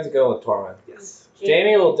think Brienne's going with Tormund. Yes.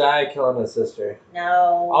 Jamie will die killing his sister.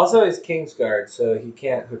 No. Also, he's Kingsguard, so he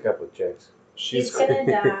can't hook up with chicks. She's gonna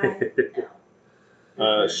die.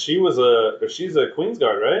 No. She's a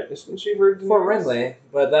Queensguard, right? Isn't she Virgin? For Renly,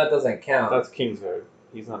 but that doesn't count. That's Kingsguard.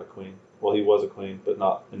 He's not a queen. Well, he was a queen, but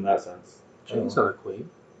not in that sense. She's not a queen.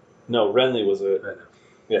 No, Renly was a. I know.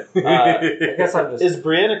 Yeah. I guess I'm just. Is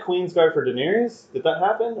Brienne a Queensguard for Daenerys? Did that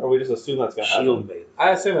happen, or we just assume that's gonna happen? Shield maiden.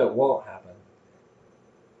 I assume it won't happen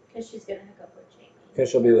Because she's gonna hook up with Jamie. because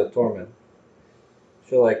she'll be with Tormund.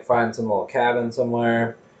 She'll like find some little cabin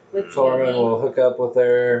somewhere. With Tormund Jamie. will hook up with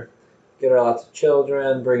her, get her lots of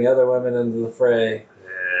children, bring other women into the fray.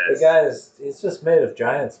 The Yes. guy he's just made of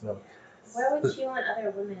giant's milk. Why would she want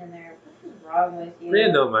other women in there? What is wrong with you?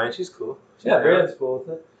 Brienne don't mind. She's cool. Yeah, Brienne's cool with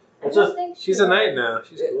it. I It's don't just- think She's she a knight would. now.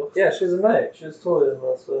 She's cool. Yeah, she's a knight. She's totally in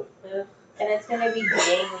that stuff. Ugh. And it's gonna be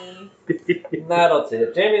Jamie. That'll do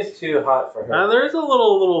it. Jamie's too hot for her. There's a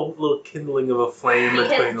little kindling of a flame between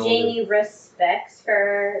Because the Jamie respects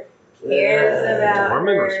her, cares about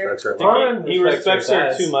Tormund her. respects her. Tormund He respects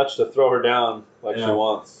her size. too much to throw her down like she Yeah.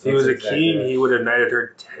 wants. If he was a That's exactly king, right. he would have knighted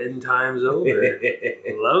her 10 times over.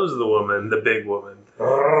 Loves the woman, the big woman.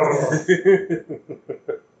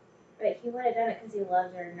 But he would have done it because he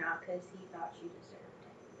loves her, not because he thought she deserved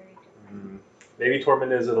it. Very different. Maybe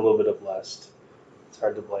Tormund is a little bit of lust. It's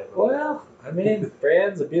hard to blame him. Well, I mean,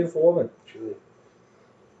 Brienne's a beautiful woman. Truly.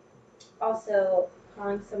 Also,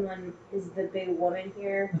 calling someone is the big woman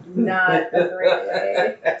here, not a great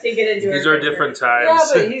way to get into These a are picture. different Yeah,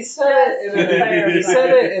 times. but he said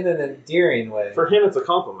it in an endearing way. For him, it's a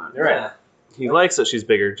compliment. You're right. Yeah. He likes that she's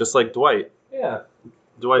bigger, just like Dwight. Yeah.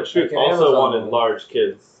 Dwight Schrute Like an also Amazon wanted woman. large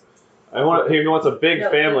kids. He wants a big No,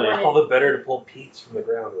 he family. wanted- All the better to pull Pete's from the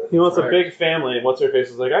ground with. He wants a Right. big family, and what's her face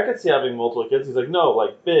is like, I could see having multiple kids. He's like, no,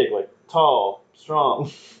 like big, like tall,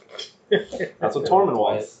 strong. That's what Tormund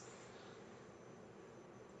wants.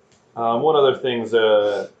 What other things?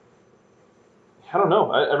 I don't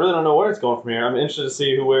know. I really don't know where it's going from here. I'm interested to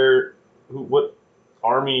see what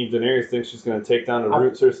army Daenerys thinks she's going to take down to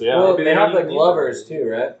root Cersei out. Well, Maybe they they have don't the need Glovers them. too,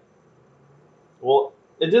 right? Well,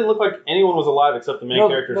 it didn't look like anyone was alive except the main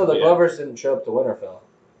characters. No, at the end. Glovers didn't show up to Winterfell.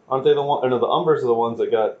 Aren't they the one? Or no, the Umbers are the ones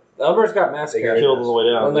that got The Umbers got massacred. killed on the way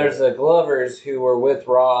down. And there's the Glovers who were with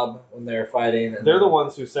Robb when they were fighting. And They're the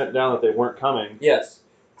ones who sent down that they weren't coming. Yes.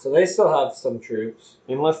 So they still have some troops.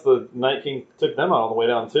 Unless the Night King took them out on the way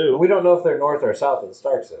down too. We don't know if they're north or south of the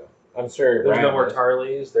Starks, though. I'm sure. There's no Brian more knows.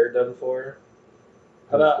 Tarleys. They're done for.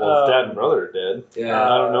 How Well, about his dad and brother are dead. Yeah.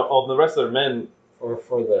 I don't know. Oh, the rest of their men. Or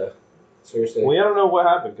for the Cersei. We don't know what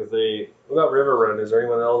happened because they. What about River Run? Is there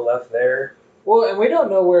anyone else left there? Well, and we don't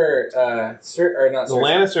know where not The Cersei.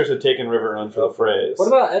 Lannisters had taken River Run for the Freys. What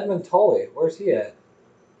about Edmund Tully? Where's he at?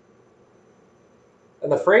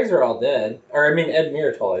 And the Freys are all dead. Or, I mean,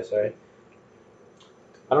 Edmure Tully, sorry.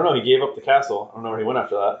 I don't know. He gave up the castle. I don't know where he went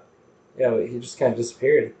after that. Yeah, but he just kind of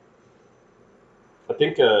disappeared. I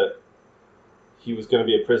think he was going to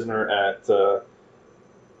be a prisoner at the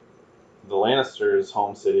Lannisters'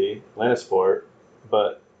 home city, Lannisport,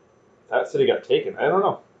 but that city got taken. I don't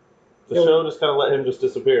know. The Yeah. show just kind of let him just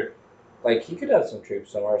disappear. Like, he could have some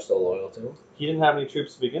troops somewhere still loyal to him. He didn't have any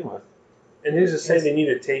troops to begin with. And who's to say Yes. they need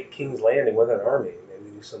to take King's Landing with an army?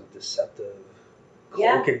 Maybe do some deceptive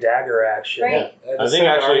Yeah. cloak and dagger action. Right. Yeah, I just think send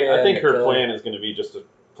actually, Arya I think in to her kill plan him. is going to be just to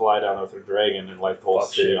fly down with her dragon and light the whole Fuck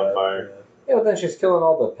city shit on up, fire. Yeah, but then she's killing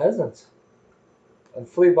all the peasants. And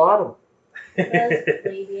Flea Bottom. Yeah.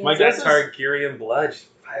 Lady. My That's guess is- Targaryen blood. She's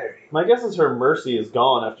fiery. My guess is her mercy is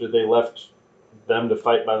gone after they left them to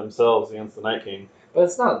fight by themselves against the Night King. But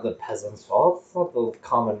it's not the peasant's fault. It's not the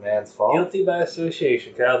common man's fault. Guilty by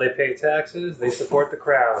association. Kyle, they pay taxes. They support the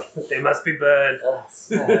crown. They must be burned. Ugh, I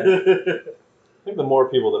sad. think the more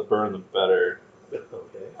people that burn, the better.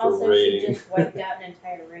 Okay. Also, rating. she just wiped out an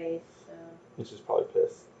entire race, so. And she's probably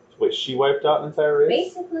pissed. Wait, she wiped out an entire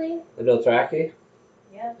race? Basically, The Dothraki?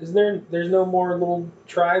 yeah. There's no more little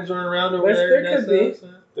tribes running around over There there? could be.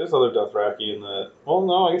 Nessos? There's other Dothraki in the. Well,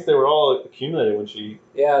 no, I guess they were all accumulated when she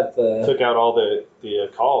Yeah, the took out all the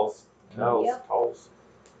calls. Yep. Calls.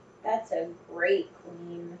 That's a great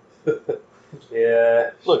queen.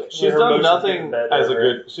 Yeah. Look, she's Her done emotions nothing getting better. as a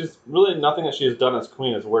good. She's really nothing that she's done as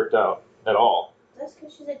queen has worked out at all. That's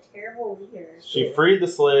because she's a terrible leader. She freed the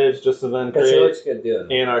slaves just to then but she create looks good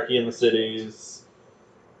doing it. anarchy in the cities.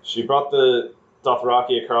 She brought the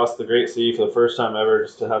Dothraki across the Great Sea for the first time ever,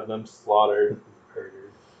 just to have them slaughtered.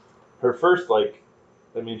 Her first,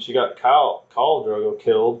 she got Khal Drogo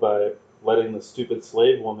killed by letting the stupid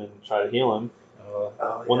slave woman try to heal him.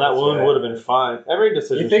 Oh. When that wound would have been fine. Every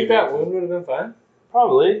decision You think she that makes- wound would have been fine?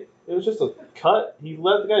 Probably. It was just a cut. He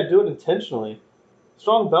let the guy do it intentionally.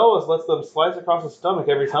 Strong Bellas lets them slice across the stomach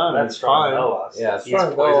every time. and That's it's strong fine. Bellas. Yeah, He's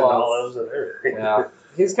strong poisoned Bellas. olives and everything. Yeah.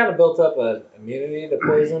 He's kind of built up an immunity to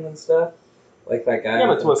poison and stuff. Like that guy. Yeah,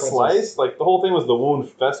 but from to a Princess- slice, the whole thing was the wound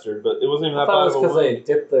festered, but it wasn't even I that thought it bad was of a because they wound.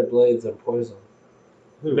 dipped their blades in poison.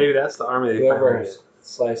 Maybe that's the army they Whoever finally is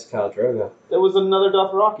slice Khal Drogo. There was another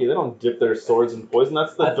Dothraki. They don't dip their swords in poison.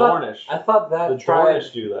 That's the Dornish. I thought that the tribe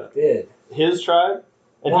Dornish do that. did. His tribe?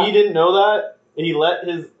 And Yeah. he didn't know that? He let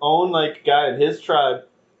his own guy in his tribe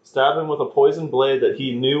stab him with a poison blade that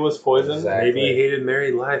he knew was poison. Exactly. Maybe he hated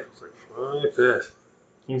married life. It's like, fuck this.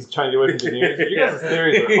 He's trying to get away from Daenerys. You guys'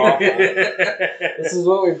 theories are awful. This is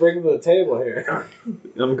what we bring to the table here.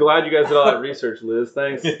 I'm glad you guys did all that research, Liz.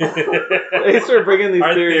 Thanks. Thanks for bringing these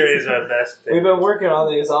Our theories. theories are the best. We've been working on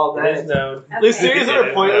these all It is night. known. These theories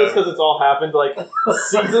are pointless because it's all happened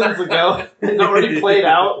seasons ago. It's already played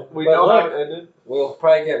out. We But know look, how it ended. We'll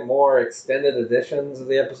probably get more extended editions of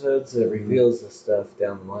the episodes that reveals this stuff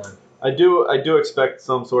down the line. I do expect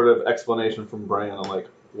some sort of explanation from Bran on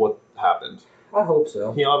what happened. I hope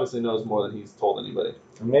so. He obviously knows more than he's told anybody.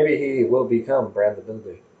 Maybe he will become Brad the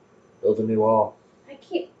Builder. Build a new wall. I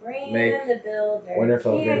keep Bran Make the Builder.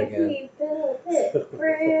 Winterfell Can't good again. keep build it.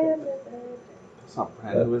 Bran the Builder. That's not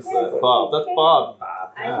Bran. Who is that? Bob. That's Bob.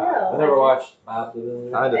 I know. I never watched Bob the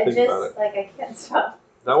Builder. I had to I think just, about it. I can't stop.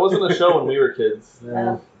 That wasn't a show when we were kids.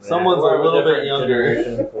 No. Someone's We're a little bit different younger.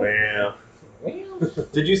 generation. Wow.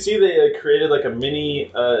 Did you see they created a mini,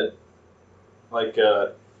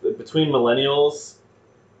 between millennials,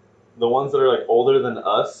 the ones that are older than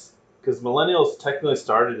us? Because millennials technically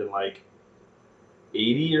started in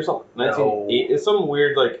 80 or something. 1980. It's some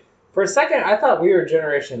weird For a second, I thought we were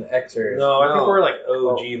Generation Xers. No, I No. think we're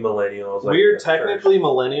OG millennials. we're the technically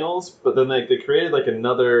millennials, but then they created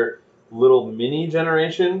another little mini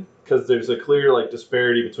generation because there's a clear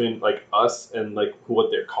disparity between us and what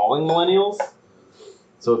they're calling millennials.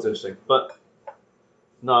 So it's interesting, but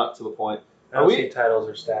not to the point. I don't Are we- see titles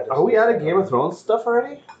or status. Are we out of Game of Thrones stuff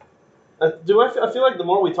already? I feel like the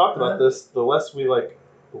more we talked about this, the less we liked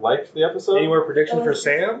the episode. Any more prediction for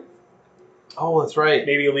Sam? Oh, that's right.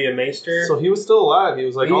 Maybe he'll be a maester. So he was still alive. He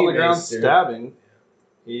was on the ground Maester. stabbing.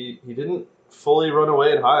 He didn't fully run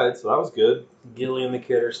away and hide, so that was good. Gilly and the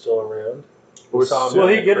kid are still around. We're saw him Will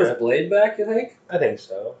in he the get his crypt. blade back, you think? I think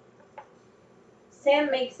so.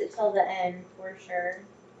 Sam makes it till the end for sure.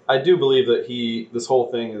 I do believe that this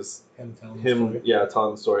whole thing is Him telling the him, story.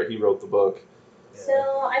 telling the story. He wrote the book. So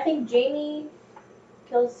I think Jamie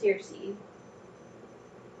kills Cersei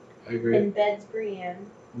I agree. and beds Brienne.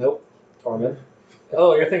 Nope. Tormund.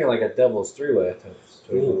 Oh, you're thinking a devil's three-way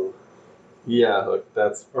situation. Ooh. Yeah, look,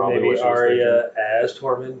 that's Or probably maybe what she was Arya as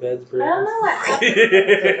Tormund beds I don't know what happens. She's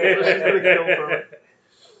gonna kill Tormund. I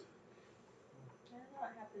don't know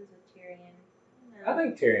what happens with Tyrion. I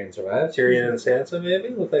think Tyrion survives. Tyrion and Sansa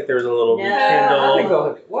maybe? Looked like there was a little No. I think rekindle.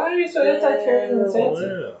 they'll. Why are you so anti-Tyrion and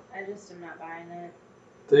Sansa? Wow. I just am not buying it.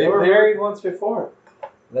 They were married once before.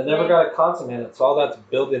 They never got it consummated, so all that's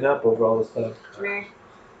building up over all this stuff. Meh.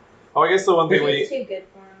 Oh, I guess the one thing She's too good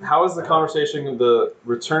for him. How is the conversation,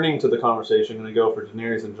 returning to the conversation, going to go for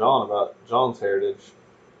Daenerys and Jon about Jon's heritage?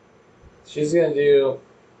 She's gonna do.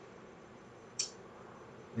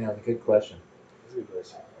 Yeah, good question.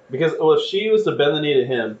 Because if she was to bend the knee to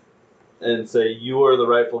him and say, "You are the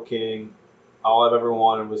rightful king. All I've ever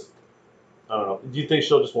wanted was," I don't know. Do you think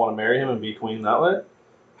she'll just want to marry him and be queen that way?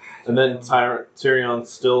 And then Tyrion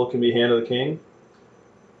still can be hand of the king,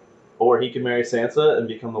 or he can marry Sansa and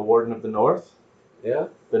become the Warden of the North. Yeah.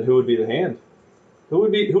 Then who would be the hand? Who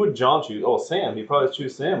would Jon choose? Oh, Sam. He'd probably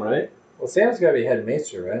choose Sam, right? Well, Sam's gotta be head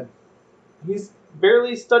maester, right? He's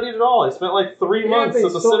barely studied at all. He spent 3 months but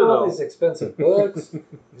at the he's sold all Citadel. these expensive books.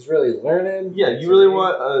 He's really learning. Yeah, you really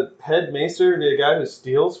want a head maester to be a guy who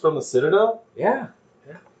steals from the Citadel? Yeah.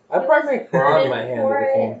 Yeah. I'd probably make Braun my hand for of the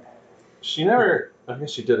it. king. She never. I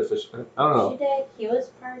guess she did officially. I don't know. She did. He was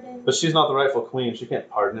pardoned. But she's not the rightful queen. She can't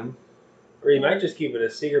pardon him. Or you might just keep it a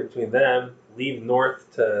secret between them, leave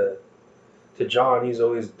North to Jon. He's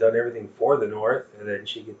always done everything for the North, and then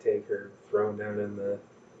she could take her throne down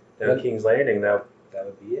in King's Landing. That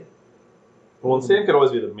would be it. Well, and Sam could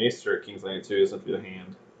always be the maester at King's Landing too. He doesn't have to be the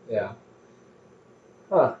hand. Yeah.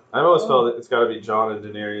 Huh. I've always felt that it's got to be Jon and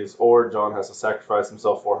Daenerys, or Jon has to sacrifice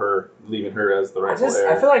himself for her, leaving her as the rightful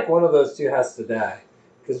heir. I feel like one of those two has to die.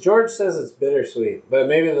 Because George says it's bittersweet, but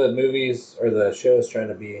maybe the movies or the show is trying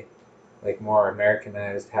to be more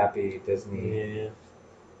Americanized, happy Disney. Yeah.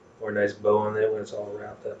 Or a nice bow on it when it's all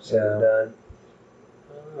wrapped up, said and Yeah. done.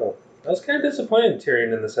 Oh, I was kind of disappointed in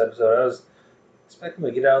Tyrion in this episode. I was expecting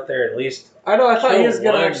him to get out there and at least. I know. I thought he was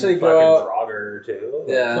kill gonna one actually fucking go out, Draugr or two.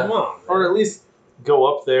 Yeah. Come on. Or man. at least go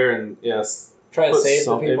up there and try to put save the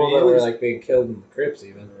some- people maybe that at were least- being killed in the crypts,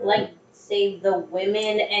 even. Save the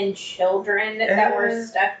women and children that were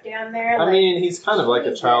stuck down there. I mean, he's kind of like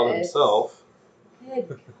a child Jesus. himself. Good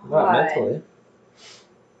God. Not mentally.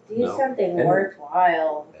 Do No. something And-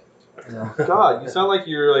 worthwhile. No. God, you sound like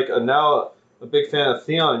you're now a big fan of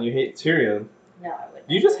Theon and you hate Tyrion. No, I wouldn't.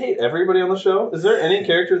 Do you just hate everybody on the show? Is there any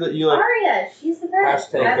character that you like? Arya, she's the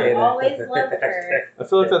best. Hashtag I've hater. always loved her. I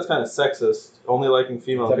feel like that's kind of sexist, only liking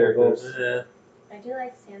female Typical. characters. Yeah. I do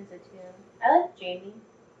like Sansa too. I like Jamie.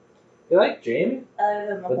 You like Jamie? Other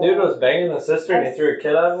than the The whole... dude was banging the sister and he threw a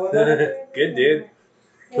kid out of the window? Good dude.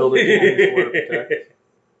 Killed a king and swore to protect.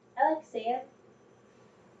 I like Sam.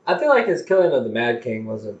 I feel like his killing of the Mad King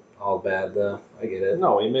wasn't all bad, though. I get it.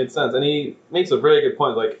 No, he made sense, and he makes a very good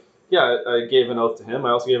point. Like, yeah, I gave an oath to him. I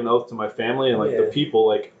also gave an oath to my family and like the people.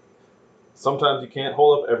 Like, sometimes you can't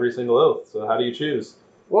hold up every single oath. So how do you choose?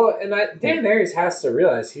 Well, and Daenerys has to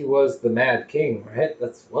realize he was the Mad King, right?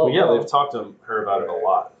 That's Well, yeah, known. they've talked to her about it a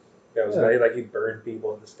lot. That was like he burned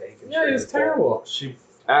people at the stake. And Yeah, he was terrible. She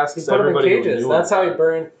asks He put him in everybody who cages. knew That's him. how he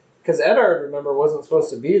burned. Because Eddard, remember, wasn't supposed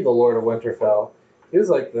to be the Lord of Winterfell. He was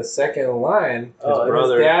like the second in line. His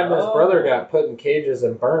brother. His dad and his brother got put in cages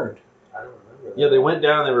and burned. I don't remember that. Yeah, they went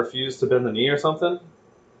down and they refused to bend the knee or something.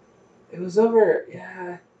 It was over.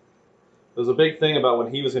 Yeah. There was a big thing about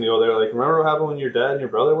when he was going to go there. Like, remember what happened when your dad and your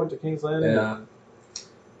brother went to King's Landing? Yeah.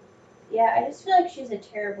 Yeah, I just feel like she's a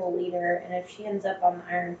terrible leader, and if she ends up on the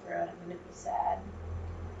Iron Throne, I'm going to be sad.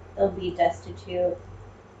 They'll be destitute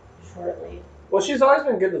shortly. Well, she's always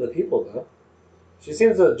been good to the people, though. She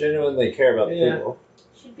seems to genuinely care about the people.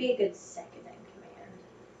 She'd be a good second in command.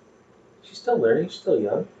 She's still learning. She's still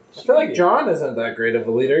young. I feel like Jon isn't that great of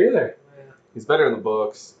a leader either. He's better in the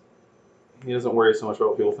books. He doesn't worry so much about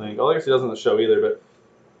what people think. Well, I guess he doesn't in the show either, but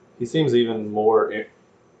he seems even more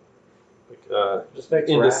Just makes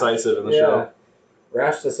indecisive in the show.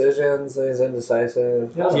 Rash decisions, and he's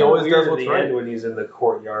indecisive. Yeah, He always does at what's the right. end when he's in the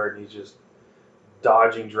courtyard and he's just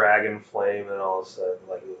dodging dragon flame, and all of a sudden,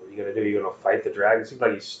 like, what are you gonna do? You gonna fight the dragon? It seemed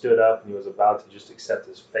like he stood up and he was about to just accept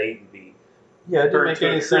his fate and be Yeah, it didn't burnt make to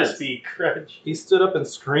any a sense. crispy crunch. He stood up and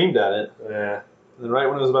screamed at it. Yeah. And then right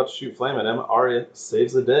when it was about to shoot flame at him, Arya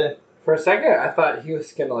saves the day. For a second, I thought he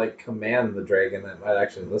was gonna like command the dragon that might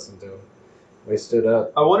actually listen to him. He stood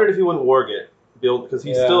up. I wondered if he wouldn't warg it, because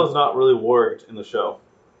he still is not really warged in the show.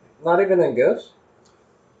 Not even in Ghost.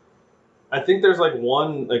 I think there's like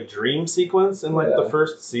one like dream sequence in like Yeah. the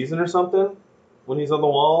first season or something when he's on the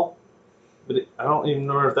wall, but I don't even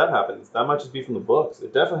remember if that happens. That might just be from the books.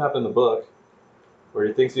 It definitely happened in the book where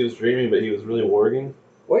he thinks he was dreaming, but he was really warging.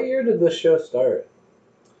 What year did this show start?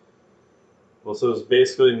 Well, so it was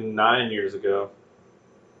basically 9 years ago.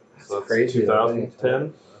 So that's crazy,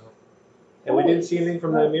 2010. And we didn't see anything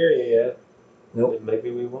from Nymeria yet. Nope.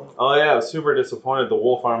 Maybe we won't. Oh yeah, I was super disappointed the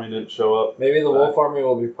wolf army didn't show up. Maybe the Wolf Army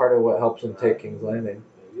will be part of what helps him take King's Landing.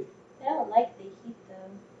 Maybe. I don't like the heat,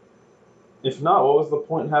 though. If not, what was the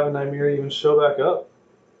point in having Nymeria even show back up?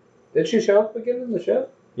 Did she show up again in the show?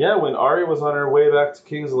 Yeah, when Arya was on her way back to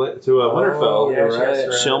Winterfell, you're yeah,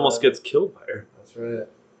 right. she almost gets killed by her. That's right.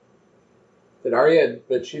 Did Arya?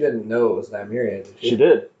 But she didn't know it was Nymeria, did she? She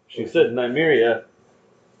did. She said, Nymeria,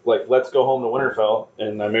 like, let's go home to Winterfell,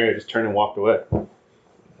 and Nymeria just turned and walked away. Oh,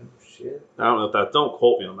 shit. I don't know if that, don't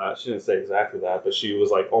quote me on that. She didn't say exactly that, but she was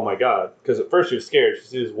like, oh my god. Because at first she was scared. She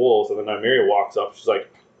sees wolves, and then Nymeria walks up. She's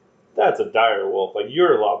like, that's a dire wolf. Like,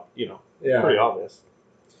 you're a lot, Yeah. pretty obvious.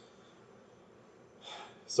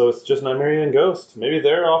 So it's just Nymeria and Ghost. Maybe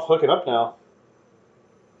they're off hooking up now.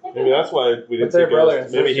 Maybe that's why we didn't see they're brother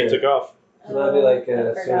Ghost. and Maybe he sister. took off. So that'd be like I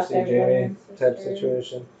a forgot Cersei they're brother Jaime and type sister.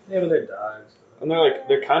 situation. Yeah, but they're dogs. And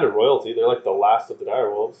they're kind of royalty. They're like the last of the dire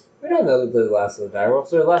wolves. We don't know that they're the last of the direwolves.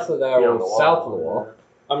 They're the last of the Beyond direwolves the wall. south of the wall.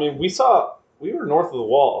 I mean, we were north of the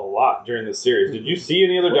wall a lot during this series. Did you see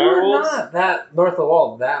any other We dire were wolves? not that north of the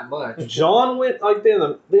wall that much. John went like they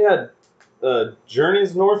had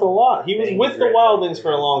journeys north a lot. He was Things with the right wildlings there.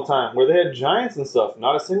 for a long time, where they had giants and stuff.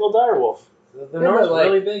 Not a single dire wolf. The Yeah, North's but, like,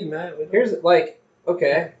 really big, Matt. We don't- Here's like,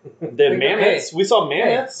 okay, They had Think- mammoths. We saw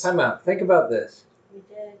mammoths. hey, time out. Think about this. We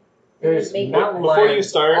did. There's They didn't make mountain it. Before you lions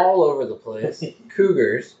start- all over the place.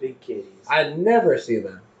 Cougars. big kitties. I never see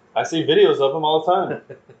them. I see videos of them all the time.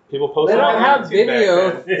 People post They them don't on have YouTube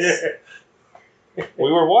back video. then.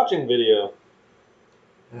 We were watching video.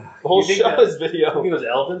 The whole You think show that- is I think video. those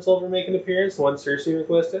elephants will ever make an appearance. The one Cersei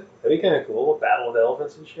requested. That'd be kind of cool. Battle with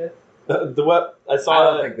elephants and shit. What I I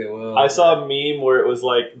saw. don't think they will. I saw a meme where it was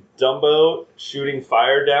like Dumbo shooting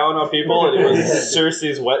fire down on people, and it was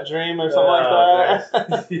Cersei's wet dream or something like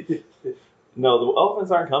that. No, the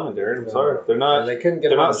elephants aren't coming, Darren. I'm No. sorry, they're And not. they couldn't get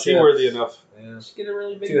They're them on not the seaworthy ships. enough. Yeah. Just get a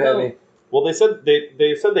really big Too boat. heavy. Well, they said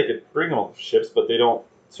they said they could bring them on ships, but they don't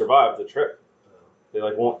survive the trip. They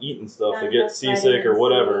like won't eat and stuff. They Not get enough seasick or vitamin C.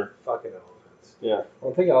 whatever. Fucking elephants. Yeah.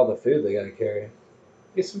 Well, think of all the food they gotta carry.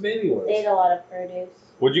 Get some baby ones. They ate a lot of produce.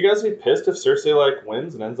 Would you guys be pissed if Cersei like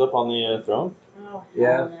wins and ends up on the throne? Oh, hell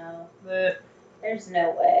Yeah. no. Eh, There's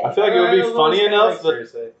no way. I feel like it would be funny enough that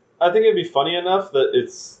Cersei. I think it'd be funny enough that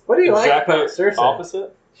it's What do you exactly like about Cersei?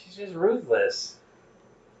 opposite. She's just ruthless.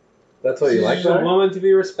 That's what you She's like just about a her? woman to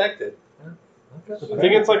be respected. I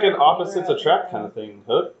think it's like an opposites attract kind of thing.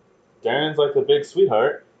 Hook. Darren's like the big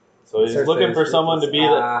sweetheart, so he's Cersei looking is for someone to be the.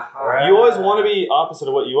 Ah, You always want to be opposite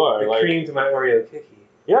of what you are. The Like, cream to my Oreo cookie.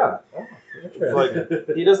 yeah, interesting.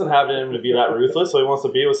 like he doesn't have it in him to be that ruthless, so he wants to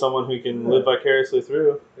be with someone who can live vicariously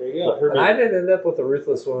through. There you Let her And be. I did end up with a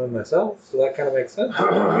ruthless woman myself, so that kind of makes sense.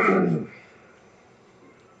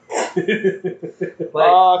 like,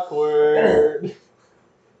 Awkward.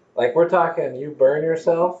 like we're talking, you burn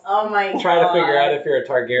yourself, Oh my god. try to figure out if you're a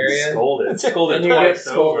Targaryen. Scolded And you get twice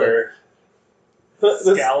scolded. over. This-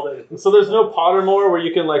 Scalded. So there's no Pottermore where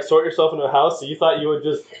you can like sort yourself into a house. So you thought you would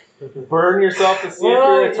just burn yourself to see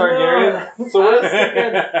Well, if you're a Targaryen. So what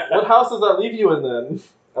is what house does that leave you in then?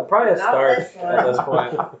 I'm probably a Not Stark this one. at this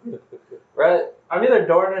point. Right? I'm either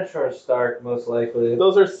Dornish or Stark, most likely.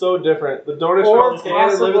 Those are so different. The Dornish Or ones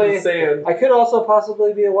can't live in the sand. I could also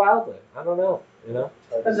possibly be a wildling. I don't know. You know,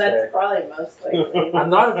 But that's probably most likely. I'm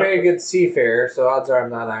not a very good seafarer, so odds are I'm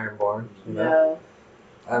not Ironborn. You know,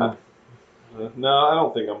 No. No, I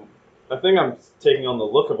don't think I'm. I think I'm taking on the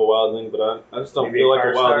look of a wildling, but I just don't Maybe feel a like a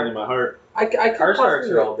Karstark? wildling in my heart. I could Karstarks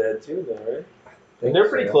possibly- are all dead too, though, right? And they're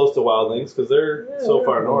pretty close to wildlings because they're Yeah, so they're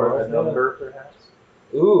far pretty north. north. A number, perhaps.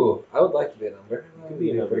 Ooh, I would like to be a number. Could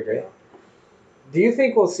be a number. Pretty great. Do you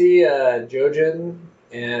think we'll see Jojen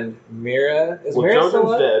and Mira? Is Well, Mira still Jojen's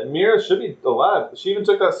alive? dead. Mira should be alive. She even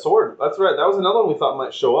took that sword. That's right. That was another one we thought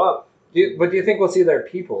might show up. But do you think we'll see their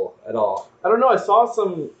people at all? I don't know. I saw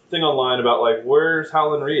some thing online about like, where's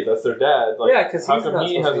Howland Reed? That's their dad. Like, Yeah, because how he's come not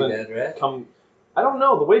he supposed to be hasn't dead, right? come? I don't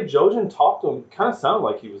know. The way Jojen talked to him kind of sounded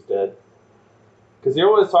like he was dead. Because he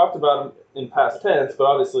always talked about him in past tense, but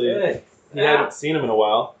obviously Hey. he hadn't seen him in a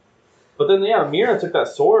while. But then, yeah, Mira took that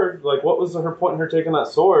sword. Like, what was her point in her taking that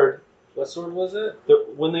sword? What sword was it?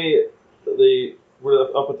 When they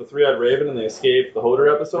were up with the three-eyed raven and they escaped the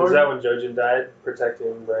Hodor episode. Was that when Jojen died,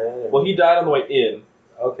 protecting Bran? Well, he died on the way in.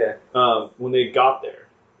 Okay. When they got there,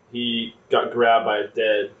 he got grabbed by a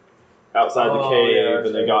dead outside the cave,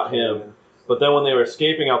 and they got him. But then when they were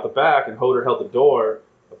escaping out the back and Hodor held the door,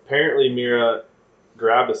 apparently Mira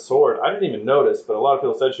grabbed a sword. I didn't even notice, but a lot of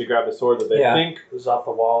people said she grabbed a sword that they think It was off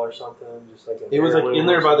the wall or something, just like it was like in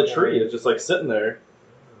there by the tree. It's just like sitting there.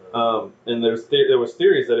 And there was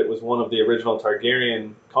theories that it was one of the original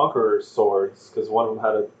Targaryen conqueror's swords because one of them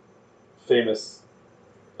had a famous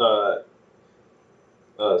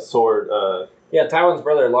sword. Yeah, Tywin's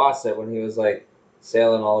brother lost it when he was like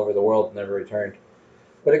sailing all over the world and never returned.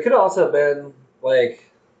 But it could have also been like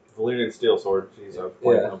Valyrian steel sword. Jeez, I was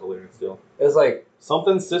pointing on Valyrian steel. it was like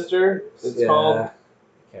Something sister. It's called. I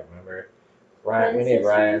can't remember. Ryan, we need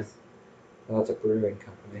Ryan. Oh, that's a brewing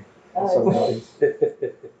company. That's Oh, something.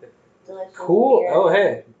 delicious Cool. beer. Oh,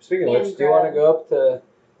 hey. Speaking of which, do you want to go up to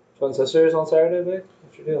Twin Sisters on Saturday, Vic?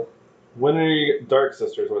 What's your deal? When are you Dark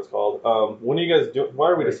Sisters? What it's called? When are you guys doing? Why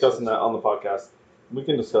are we discussing that on the podcast? We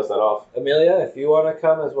can discuss that off. Amelia, if you want to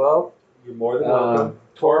come as well. You're more than welcome.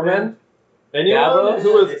 Tormund. Anyone Davos?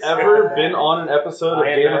 who has ever been on an episode of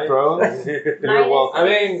Game of Thrones, you're welcome. I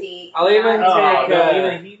mean, I'll even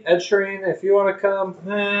take Ed Sheeran if you want to come.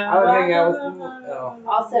 I would hang out with him. Oh.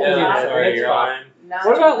 Also, Yeah, not, sorry, you're off. not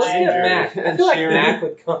What about, let's Ginger get Mac. I and feel like Sheeran. Mac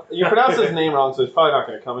would come. You pronounce his name wrong, so he's probably not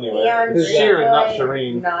going to come anyway. Leon Who's that? Sheeran, not Joy,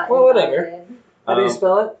 Shireen. not Well, whatever. invited. How do you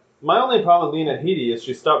spell it? My only problem with Lena Headey is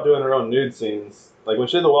she stopped doing her own nude scenes. Like when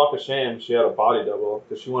she did the Walk of Shame, she had a body double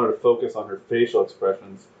because she wanted to focus on her facial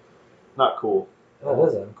expressions. Not cool. Oh,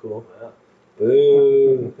 that is uncool.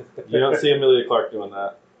 Boo. You don't see Emilia Clarke doing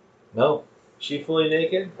that. No. She fully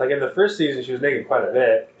naked? Like in the first season, she was naked quite a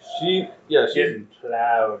bit. She's Getting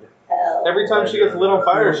plowed. Hell. every time she gets lit on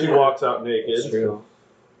fire, she walks out It's naked. true.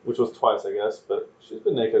 Which was twice, I guess, but she's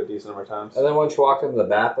been naked a decent number of times. And then when she walked into the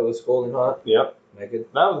bath that was scalding hot, Yep. naked.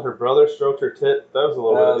 That was her brother stroked her tit. That was a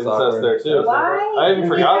little That bit was of incest awkward. there too. Why? I even do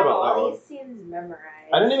forgot they have about that all one. these scenes memorized?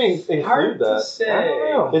 I didn't even Hard include to that. say. I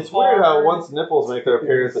don't know. It's weird how once nipples make their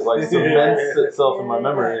appearance, it like cements itself in my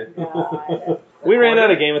memory. God. We ran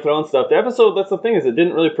out of Game of Thrones stuff. The episode, that's the thing, is it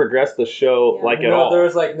didn't really progress the show Yeah. like at No, all. there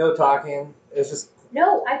was like no talking. It's just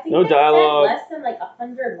No, I think No they dialogue. said less than like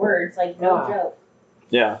 100 words, like no Ah. joke.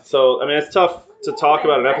 Yeah, so I mean, it's tough to talk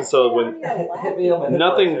about an episode when hit me on my nipple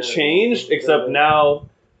nothing right there. changed except now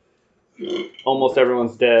almost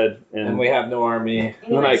everyone's dead And and we have no army.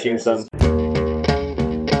 the Night King's son.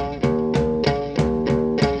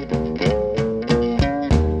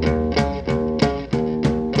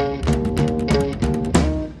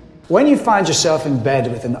 When you find yourself in bed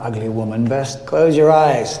with an ugly woman, best close your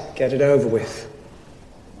eyes, get it over with.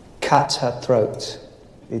 cut her throat.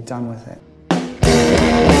 Be done with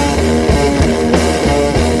it.